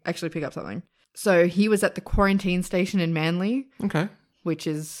occasionally actually pick up something. So he was at the quarantine station in Manly, Okay. which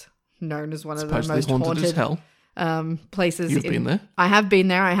is known as one of Supposedly the most haunted as hell. Places. You've been there? I have been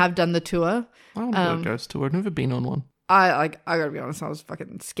there. I have done the tour. I want to do a ghost tour. I've never been on one. I gotta be honest, I was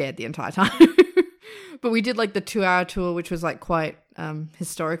fucking scared the entire time. But we did like the 2-hour tour, which was like quite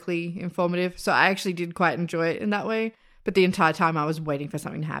historically informative. So I actually did quite enjoy it in that way. But the entire time I was waiting for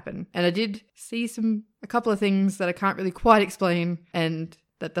something to happen. And I did see a couple of things that I can't really quite explain, and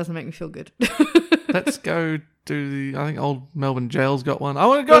that doesn't make me feel good. Let's go do I think old Melbourne Jail's got one. I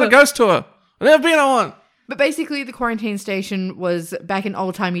want to go on a ghost tour. I've never been on one. But basically, the quarantine station was back in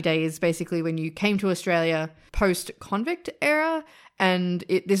old-timey days, basically when you came to Australia post-convict era. And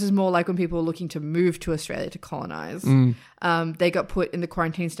this is more like when people were looking to move to Australia to colonise. They got put in the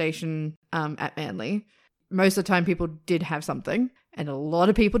quarantine station at Manly. Most of the time, people did have something. And a lot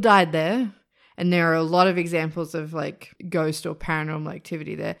of people died there. And there are a lot of examples of like ghost or paranormal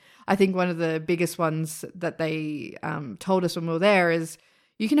activity there. I think one of the biggest ones that they told us when we were there is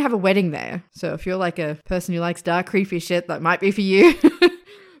you can have a wedding there. So if you're like a person who likes dark, creepy shit, that might be for you.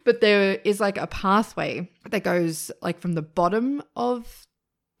 But there is like a pathway that goes like from the bottom of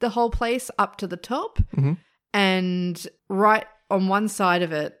the whole place up to the top. Mm-hmm. And right on one side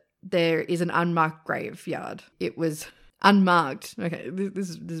of it, there is an unmarked graveyard. It was unmarked. Okay, this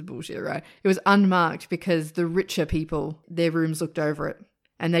is bullshit, right? It was unmarked because the richer people, their rooms looked over it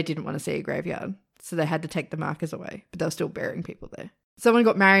and they didn't want to see a graveyard. So they had to take the markers away, but they were still burying people there. Someone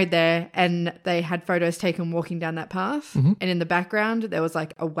got married there and they had photos taken walking down that path. Mm-hmm. And in the background, there was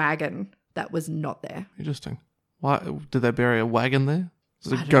like a wagon that was not there. Interesting. Why did they bury a wagon there?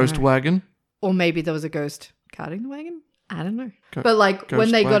 Is it I a don't ghost know. wagon? Or maybe there was a ghost carting the wagon. I don't know. But like when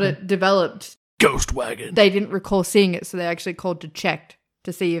they got wagon. it developed, Ghost wagon. they didn't recall seeing it. So they actually called to check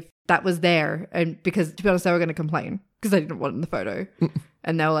to see if that was there. And because to be honest, they were going to complain because they didn't want it in the photo.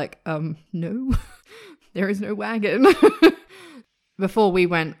 And they were like, no, there is no wagon. Before we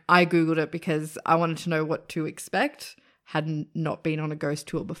went, I Googled it because I wanted to know what to expect. Hadn't not been on a ghost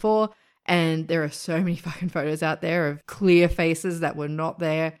tour before. And there are so many fucking photos out there of clear faces that were not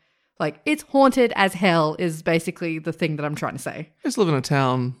there. Like, it's haunted as hell is basically the thing that I'm trying to say. I used to live in a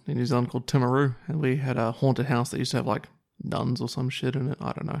town in New Zealand called Timaru, and we had a haunted house that used to have like nuns or some shit in it.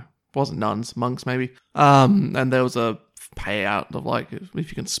 I don't know. It wasn't nuns, monks maybe. And there was a payout of like, if you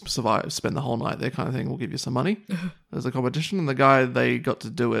can spend the whole night there kind of thing, we'll give you some money. There's a competition, and the guy, they got to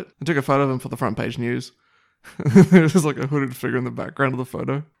do it. I took a photo of him for the front page news. There's like a hooded figure in the background of the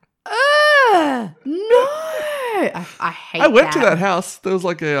photo. No! I hate I went to that house. There was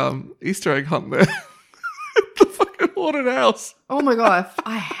like a Easter egg hunt there. The fucking haunted house. Oh my god,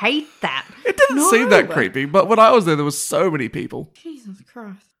 I hate that. It didn't seem that creepy, but when I was there was so many people. Jesus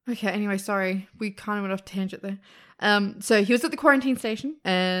Christ. Okay, anyway, sorry. We kind of went off tangent there. So he was at the quarantine station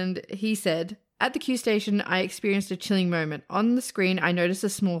and he said, at the Q station, I experienced a chilling moment. On the screen, I noticed a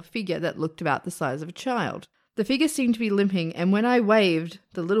small figure that looked about the size of a child. The figure seemed to be limping, and when I waved,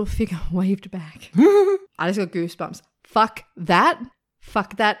 the little figure waved back. I just got goosebumps. Fuck that.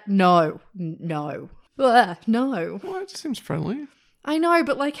 Fuck that. No. No. Ugh, no. Well, it just seems friendly. I know,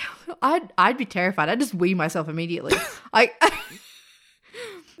 but like, I'd be terrified. I'd just wee myself immediately.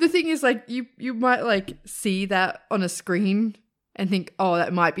 The thing is, like, you might like see that on a screen and think, oh,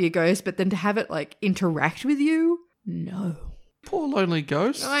 that might be a ghost, but then to have it like interact with you, no. Poor lonely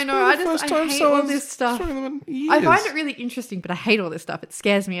ghost. I know. I hate all this stuff. I find it really interesting, but I hate all this stuff. It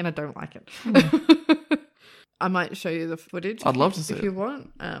scares me, and I don't like it. I might show you the footage. I'd love to see if you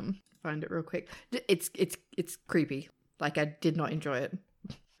want. Find it real quick. It's creepy. Like, I did not enjoy it.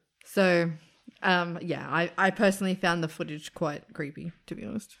 So, yeah, I personally found the footage quite creepy, to be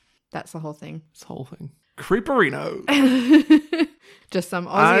honest. That's the whole thing. This whole thing. Creeperino. Just some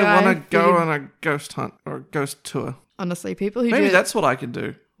Aussie I want to go on a ghost hunt or a ghost tour. Honestly, people who Maybe that's what I could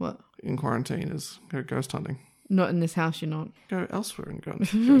do. What? In quarantine is go ghost hunting. Not in this house, you're not. Go elsewhere and go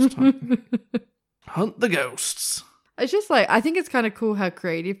ghost hunting. Hunt the ghosts. It's just like, I think it's kind of cool how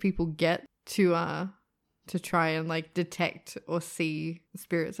creative people get to try and like detect or see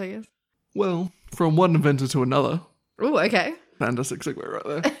spirits, I guess. Well, from one inventor to another. Oh, okay. Fantastic segue right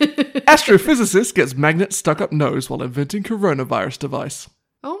there. Astrophysicist gets magnet stuck up nose while inventing coronavirus device.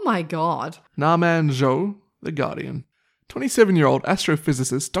 Oh my god. Naman Zhou, The Guardian. 27-year-old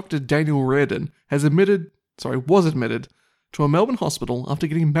astrophysicist Dr. Daniel Reardon was admitted to a Melbourne hospital after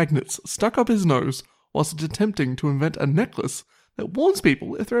getting magnets stuck up his nose whilst attempting to invent a necklace that warns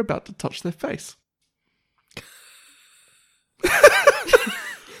people if they're about to touch their face.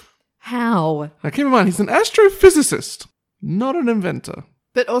 How? Now keep in mind, he's an astrophysicist, not an inventor.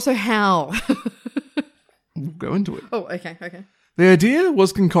 But also how? We'll go into it. Oh, okay. The idea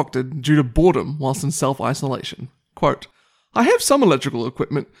was concocted due to boredom whilst in self-isolation. Quote, I have some electrical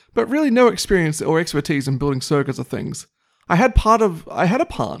equipment, but really no experience or expertise in building circuits or things. I had a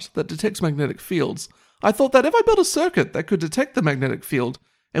part that detects magnetic fields. I thought that if I built a circuit that could detect the magnetic field,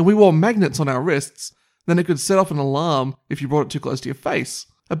 and we wore magnets on our wrists, then it could set off an alarm if you brought it too close to your face.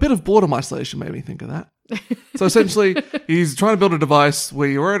 A bit of boredom isolation made me think of that. So essentially, he's trying to build a device where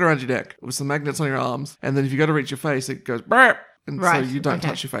you wear it around your neck with some magnets on your arms, and then if you go to reach your face, it goes burp, and so you don't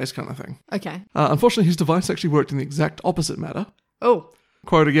touch your face kind of thing. Okay. Unfortunately, his device actually worked in the exact opposite manner. Oh.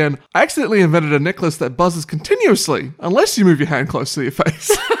 Quote again, I accidentally invented a necklace that buzzes continuously unless you move your hand close to your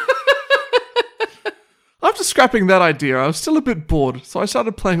face. After scrapping that idea, I was still a bit bored, so I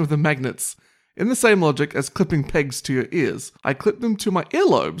started playing with the magnets. In the same logic as clipping pegs to your ears, I clipped them to my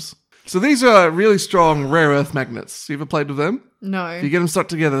earlobes. So these are really strong rare earth magnets. You ever played with them? No. If you get them stuck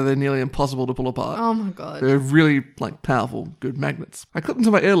together, they're nearly impossible to pull apart. Oh my god. They're really powerful, good magnets. I clipped them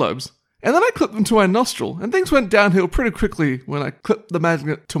to my earlobes, and then I clipped them to my nostril, and things went downhill pretty quickly when I clipped the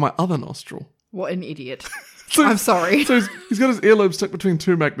magnet to my other nostril. What an idiot. I'm sorry. So he's got his earlobe stuck between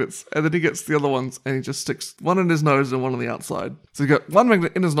two magnets, and then he gets the other ones, and he just sticks one in his nose and one on the outside. So he's got one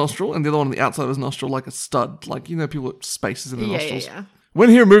magnet in his nostril, and the other one on the outside of his nostril, like a stud. Like, you know, people with spaces in their nostrils. Yeah. When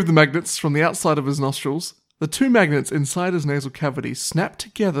he removed the magnets from the outside of his nostrils, the two magnets inside his nasal cavity snapped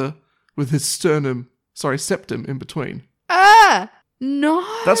together with his septum in between. Ah! No.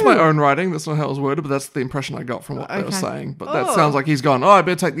 That's my own writing. That's not how it was worded, but that's the impression I got from what they were saying. But that sounds like he's gone, I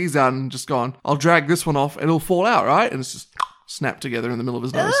better take these out, and just gone, I'll drag this one off and it'll fall out, right? And it's just snapped together in the middle of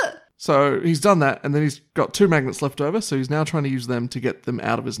his nose. So he's done that, and then he's got two magnets left over, so he's now trying to use them to get them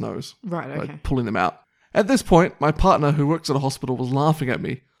out of his nose. Right, okay. By pulling them out. At this point, my partner, who works at a hospital, was laughing at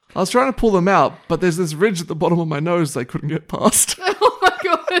me. I was trying to pull them out, but there's this ridge at the bottom of my nose they couldn't get past. Oh my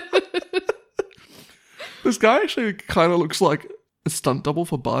god. This guy actually kind of looks like a stunt double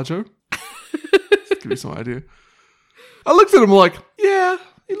for Barjo. Just to give you some idea. I looked at him like, yeah,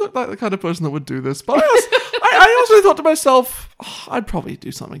 he looked like the kind of person that would do this. But I also thought to myself, I'd probably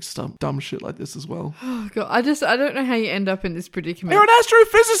do something dumb shit like this as well. Oh god, I don't know how you end up in this predicament. You're an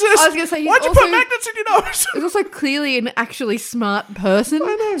astrophysicist. I was going to say, why'd you put magnets in your nose? He's also clearly an actually smart person.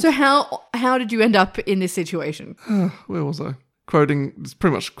 I know. So how did you end up in this situation? Where was I? It's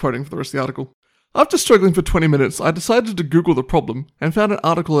pretty much quoting for the rest of the article. After struggling for 20 minutes, I decided to Google the problem and found an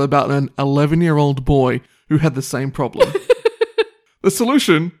article about an 11-year-old boy who had the same problem. The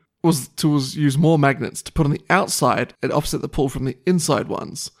solution was to use more magnets to put on the outside and offset the pull from the inside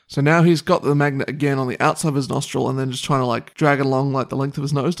ones. So now he's got the magnet again on the outside of his nostril and then just trying to drag it along the length of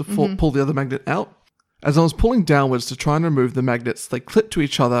his nose to pull the other magnet out. As I was pulling downwards to try and remove the magnets, they clipped to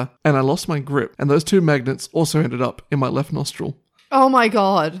each other and I lost my grip. And those 2 magnets also ended up in my left nostril. Oh my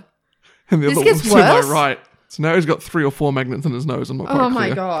God. And the This other one gets was in my worse? right. So now he's got 3 or 4 magnets in his nose. I'm not quite Oh clear.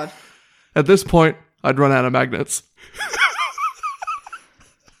 my God. At this point, I'd run out of magnets.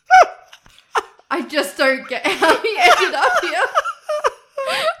 I just don't get how he ended up here.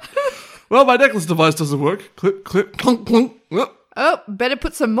 Well, my necklace device doesn't work. Clip, clip, clunk, clunk. Oh, better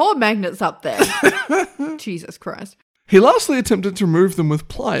put some more magnets up there. Jesus Christ. He lastly attempted to remove them with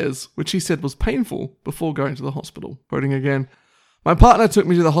pliers, which he said was painful, before going to the hospital. Quoting again, "My partner took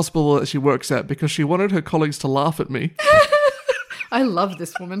me to the hospital that she works at because she wanted her colleagues to laugh at me. I love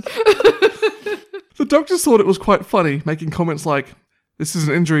this woman. The doctors thought it was quite funny, making comments like, 'This is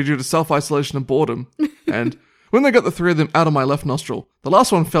an injury due to self-isolation and boredom.' And when they got the 3 of them out of my left nostril, the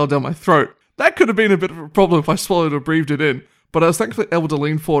last one fell down my throat. That could have been a bit of a problem if I swallowed or breathed it in, but I was thankfully able to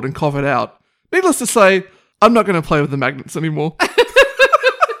lean forward and cough it out. Needless to say, I'm not going to play with the magnets anymore."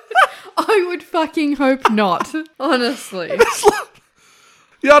 I would fucking hope not. Honestly.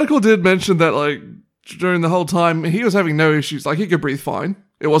 The article did mention that, like, during the whole time, he was having no issues. Like, he could breathe fine.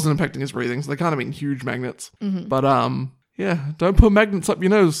 It wasn't impacting his breathing, so they can't have been huge magnets. Mm-hmm. But, yeah, don't put magnets up your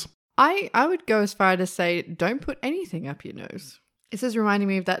nose. I would go as far to say, don't put anything up your nose. This is reminding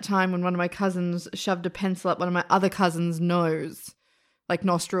me of that time when one of my cousins shoved a pencil up one of my other cousin's nose, like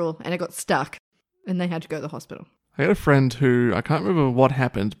nostril, and it got stuck, and they had to go to the hospital. I had a friend who, I can't remember what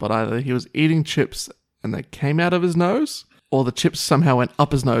happened, but either he was eating chips and they came out of his nose, or the chips somehow went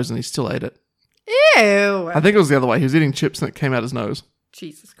up his nose and he still ate it. Ew. I think it was the other way. He was eating chips and it came out his nose,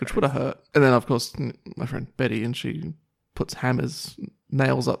 Jesus Christ. which would have hurt. And then, of course, my friend Betty, and she puts hammers,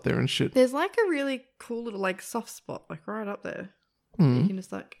 nails up there and shit. There's like a really cool little like soft spot, like right up there. You can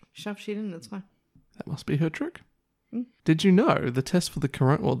just like shove shit in and it's fine. That must be her trick. Did you know the test for the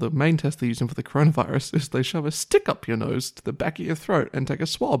the main test they're using for the coronavirus is they shove a stick up your nose to the back of your throat and take a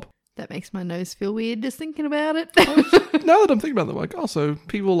swab? That makes my nose feel weird just thinking about it. Now that I'm thinking about it, I'm like, oh, so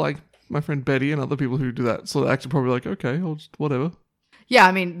people like my friend Betty and other people who do that sort of actually probably like, okay, I'll just whatever. Yeah,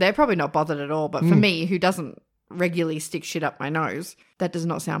 I mean, they're probably not bothered at all. But for me, who doesn't regularly stick shit up my nose, that does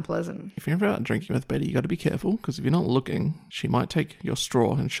not sound pleasant. If you're ever out drinking with Betty, you got to be careful, because if you're not looking, she might take your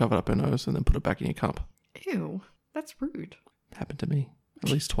straw and shove it up her nose and then put it back in your cup. Ew, that's rude. Happened to me at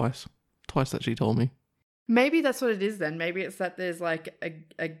least twice. Twice that she told me. Maybe that's what it is then. Maybe it's that there's like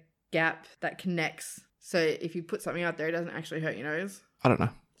a gap that connects. So if you put something out there, it doesn't actually hurt your nose. I don't know.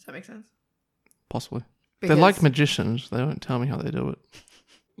 Does that make sense? Possibly. Because They're like magicians. They don't tell me how they do it.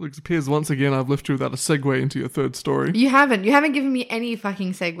 Look, it appears once again I've left you without a segue into your third story. You haven't given me any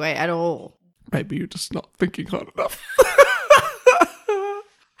fucking segue at all. Maybe you're just not thinking hard enough.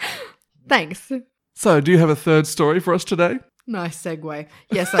 Thanks. So, do you have a third story for us today? Nice segue.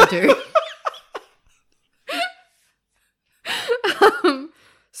 Yes, I do.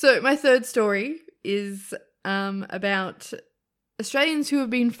 So my third story is about Australians who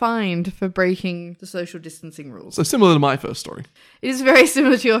have been fined for breaking the social distancing rules. So, similar to my first story. It is very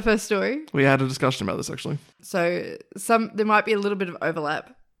similar to your first story. We had a discussion about this, actually. So there might be a little bit of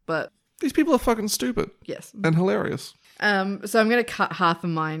overlap, but These people are fucking stupid yes. and hilarious. So I'm going to cut half of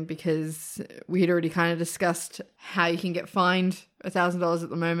mine because we had already kind of discussed how you can get fined $1,000 at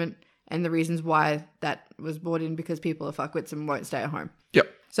the moment and the reasons why that was brought in because people are fuckwits and won't stay at home.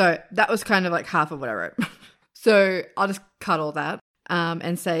 Yep. So that was kind of like half of what I wrote. So I'll just cut all that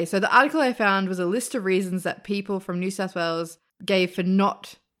and say, so the article I found was a list of reasons that people from New South Wales gave for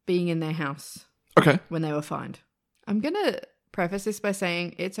not being in their house Okay. when they were fined. I'm going to preface this by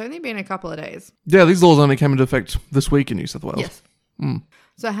saying it's only been a couple of days. Yeah, these laws only came into effect this week in New South Wales. Yes.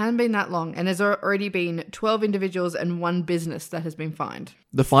 So it hasn't been that long, and there's already been 12 individuals and one business that has been fined.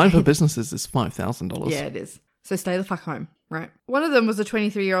 The fine for businesses is $5,000. Yeah, it is. So stay the fuck home, right? One of them was a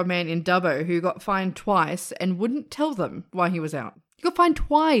 23-year-old man in Dubbo who got fined twice and wouldn't tell them why he was out. He got fined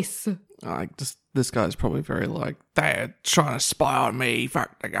twice. This guy's probably very like, they're trying to spy on me,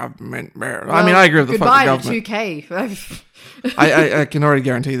 fuck the government. I mean, I agree with the fuck the government. Goodbye to 2K. I can already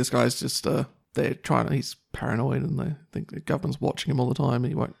guarantee this guy's just, he's paranoid and they think the government's watching him all the time and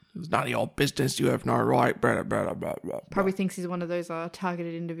he won't, it's none of your business, you have no right, blah, blah, blah, blah. Probably thinks he's one of those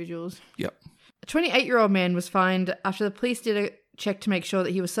targeted individuals. Yep. A 28-year-old man was fined after the police did a check to make sure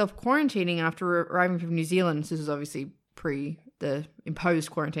that he was self-quarantining after arriving from New Zealand. This is obviously pre the imposed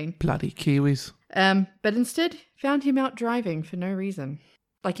quarantine. Bloody Kiwis. But instead found him out driving for no reason.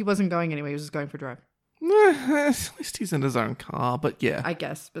 Like he wasn't going anywhere, he was just going for a drive. At least he's in his own car, but yeah. I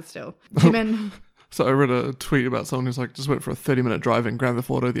guess, but still. Two men... So I read a tweet about someone who's like, just went for a 30-minute drive in Grand Theft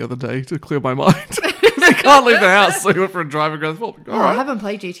Auto the other day to clear my mind. Because he can't leave the house, so he went for a drive in Grand Theft Auto. All right. I haven't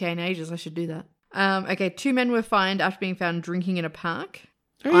played GTA in ages, I should do that. Okay, 2 men were fined after being found drinking in a park.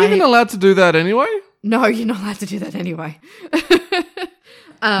 Are you even allowed to do that anyway? No, you're not allowed to do that anyway.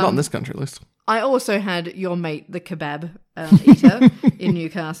 Not in this country, at least. I also had your mate, the kebab eater in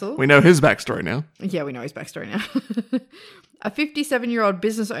Newcastle. We know his backstory now. Yeah, we know his backstory now. A 57-year-old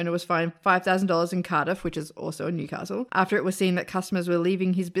business owner was fined $5,000 in Cardiff, which is also in Newcastle, after it was seen that customers were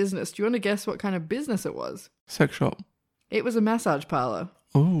leaving his business. Do you want to guess what kind of business it was? Sex shop. It was a massage parlour.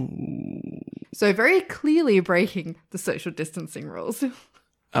 Ooh. So very clearly breaking the social distancing rules.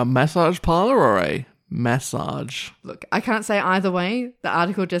 A massage parlor or a massage? Look, I can't say either way. The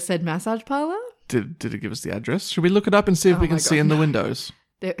article just said massage parlour. Did it give us the address? Should we look it up and see if we can see in the windows?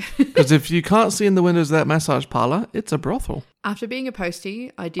 There- Because if you can't see in the windows of that massage parlor, it's a brothel. After being a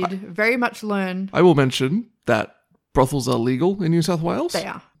postie, I did very much learn I will mention that brothels are legal in New South Wales. they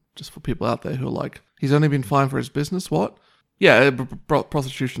are. Just for people out there who are like, he's only been fined for his business, what? Yeah,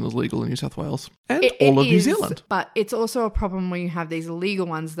 prostitution is legal in New South Wales and all of New Zealand. But it's also a problem when you have these illegal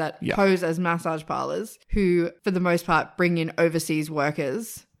ones that Yeah. pose as massage parlours who, for the most part, bring in overseas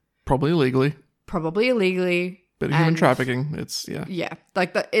workers, Probably illegally. probably illegally. Bit of human and- trafficking. It's, yeah. Yeah,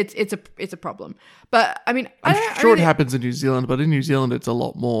 like it's a problem. But I mean, I'm I sure it really- happens in New Zealand, but in New Zealand, it's a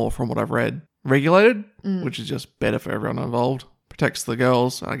lot more, from what I've read, regulated, which is just better for everyone involved. Protects the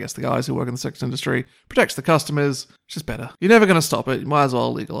girls, I guess the guys who work in the sex industry, protects the customers. It's just better. You're never going to stop it. You might as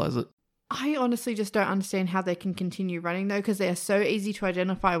well legalize it. I honestly just don't understand how they can continue running though, because they are so easy to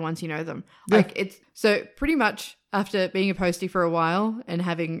identify once you know them. Yeah. Like it's so pretty much after being a postie for a while and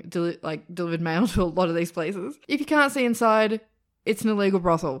having delivered mail to a lot of these places. If you can't see inside, it's an illegal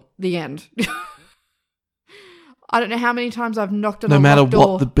brothel. The end. I don't know how many times I've knocked on No a matter locked door.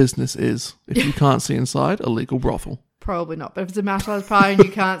 what the business is, if you can't see inside, illegal brothel. Probably not. But if it's a massage party and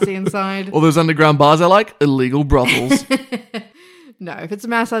you can't see inside. All those underground bars I like, illegal brothels. No, if it's a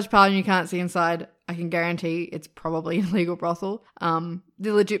massage parlor and you can't see inside, I can guarantee it's probably an illegal brothel.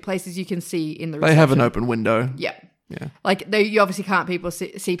 The legit places you can see in the They have an reception. open window. Yeah. Yeah. Like, you obviously can't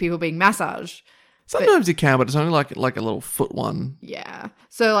see people being massaged. Sometimes you can, but it's only like a little foot one. Yeah.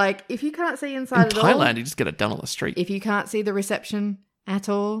 So, like, if you can't see In inside at all, Thailand, you just get it done on the street. if you can't see the reception at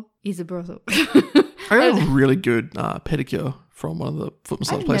all, is a brothel. I got a really good pedicure from one of the foot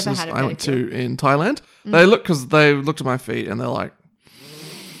massage I've never places had a I went to pedicure. in Thailand. They looked at my feet and they're like,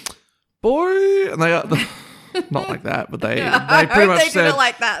 boy, and they not like that, but they pretty much They did said it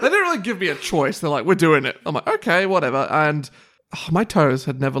like that. They didn't really give me a choice. They're like, we're doing it. I'm like, okay, whatever. And my toes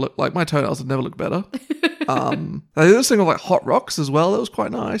had never looked like my toenails had never looked better. They did this thing with like hot rocks as well. That was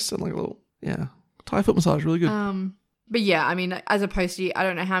quite nice and like a little Thai foot massage, really good. But yeah, I mean, as a postie, I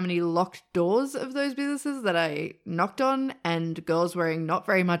don't know how many locked doors of those businesses that I knocked on, and girls wearing not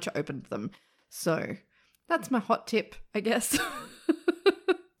very much opened them. So that's my hot tip, I guess.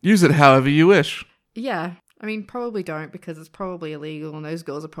 Use it however you wish. Yeah. I mean, probably don't, because it's probably illegal and those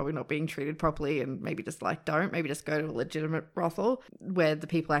girls are probably not being treated properly, and maybe just don't. Maybe just go to a legitimate brothel where the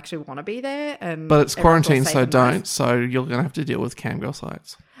people actually want to be there. But it's everyone's all quarantine, safe so and nice. don't. So you're going to have to deal with camgirl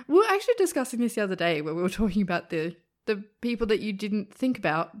sites. We were actually discussing this the other day where we were talking about the people that you didn't think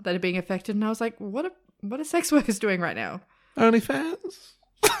about that are being affected, and I was like, what are sex workers doing right now? OnlyFans?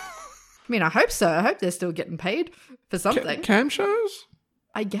 I mean, I hope so. I hope they're still getting paid for something. Cam shows?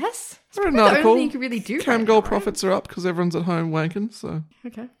 I guess. It's I read probably an the article. only thing you can really do. Cam right girl now, right? profits are up because everyone's at home wanking, so.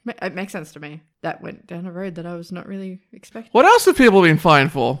 Okay. It makes sense to me. That went down a road that I was not really expecting. What else have people been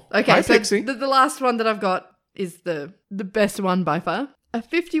fined for? Okay, Hi, so Pixie. the last one that I've got is the best one by far. A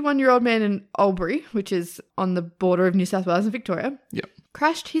 51-year-old man in Albury, which is on the border of New South Wales and Victoria, Yep.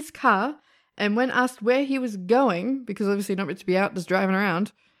 crashed his car, and when asked where he was going, because obviously not meant to be out just driving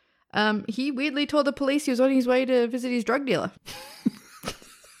around, he weirdly told the police he was on his way to visit his drug dealer.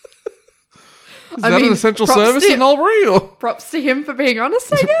 Is that an essential service in Albury? Or? Props to him for being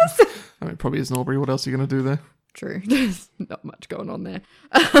honest, I guess. I mean, probably is in Albury. What else are you going to do there? True. There's not much going on there.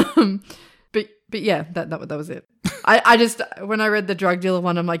 But yeah, that was it. I just, when I read the drug dealer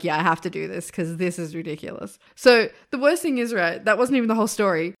one, I'm like, yeah, I have to do this because this is ridiculous. So the worst thing is, right, that wasn't even the whole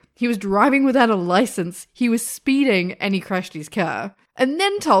story. He was driving without a license. He was speeding and he crashed his car and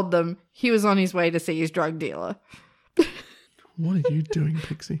then told them he was on his way to see his drug dealer. What are you doing,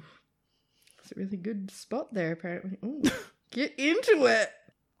 Pixie? It's a really good spot there, apparently. Ooh, get into it.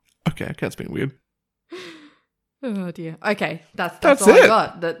 Okay, I can't speak weird. Oh dear. Okay, that's That's all it. I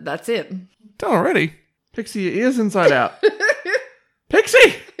got. That's it. Done already. Pixie, your ears inside out. Pixie!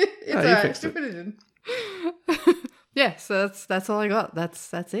 It's you alright. fixed it. Put it in. Yeah, so that's all I got.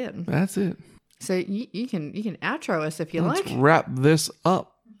 That's it. That's it. So you can outro us if you Let's like. wrap this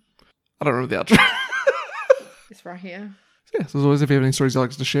up. I don't remember the outro. It's right here. Yes, as always, if you have any stories you'd like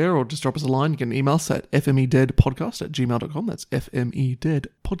us to share or just drop us a line, you can email us at fmedeadpodcast@gmail.com. That's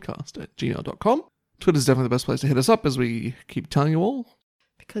fmedeadpodcast@gmail.com. Twitter's definitely the best place to hit us up, as we keep telling you all.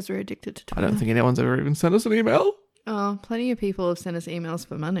 Because we're addicted to I Twitter. don't think anyone's ever even sent us an email. Oh, plenty of people have sent us emails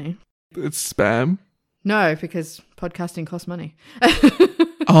for money. It's spam. No, because podcasting costs money.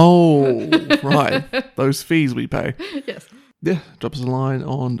 Oh, right. Those fees we pay. Yes. Yeah, drop us a line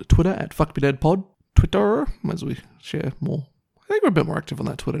on Twitter at FuckMeDeadPod. Twitter, as we share more. I think we're a bit more active on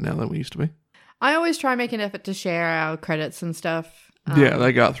that Twitter now than we used to be. I always try and make an effort to share our credits and stuff. Yeah,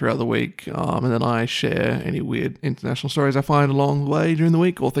 they go out throughout the week, and then I share any weird international stories I find along the way during the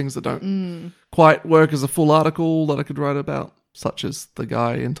week, or things that don't quite work as a full article that I could write about, such as the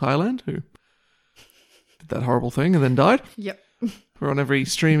guy in Thailand who did that horrible thing and then died. Yep. We're on every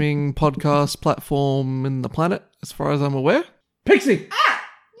streaming podcast platform in the planet, as far as I'm aware. Pixie!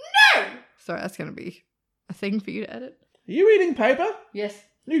 No! Sorry, that's going to be a thing for you to edit. Are you eating paper? Yes.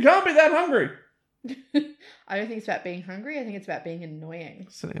 You can't be that hungry. I don't think it's about being hungry. I think it's about being annoying.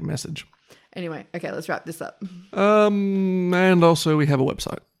 Sending a message. Anyway, okay, let's wrap this up. And also we have a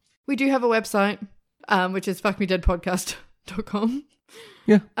website. We do have a website, which is fuckmedeadpodcast.com.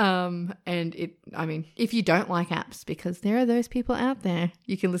 Yeah. And if you don't like apps, because there are those people out there,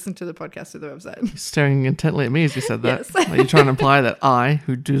 you can listen to the podcast through the website. Staring intently at me as you said that. Yes. Are you trying to imply that I,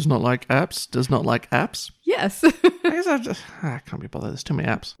 who does not like apps, does not like apps? Yes. I guess I can't be bothered. There's too many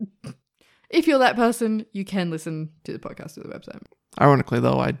apps. If you're that person, you can listen to the podcast through the website. Ironically,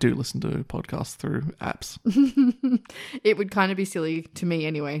 though, I do listen to podcasts through apps. It would kind of be silly to me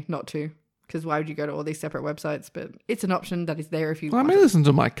anyway, not to. Because why would you go to all these separate websites? But it's an option that is there if you Well, I want may it. listen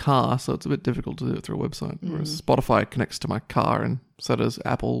to my car, so it's a bit difficult to do it through a website. Whereas Spotify connects to my car, and so does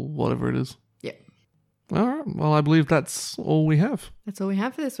Apple, whatever it is. Yeah. All right. Well, I believe that's all we have. That's all we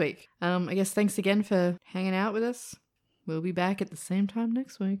have for this week. I guess thanks again for hanging out with us. We'll be back at the same time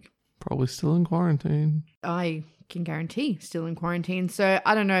next week. Probably still in quarantine. I can guarantee still in quarantine. So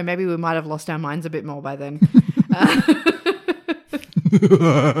I don't know, maybe we might have lost our minds a bit more by then.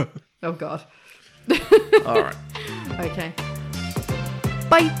 Oh, God. All right. Okay.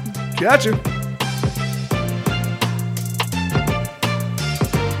 Bye. Gotcha.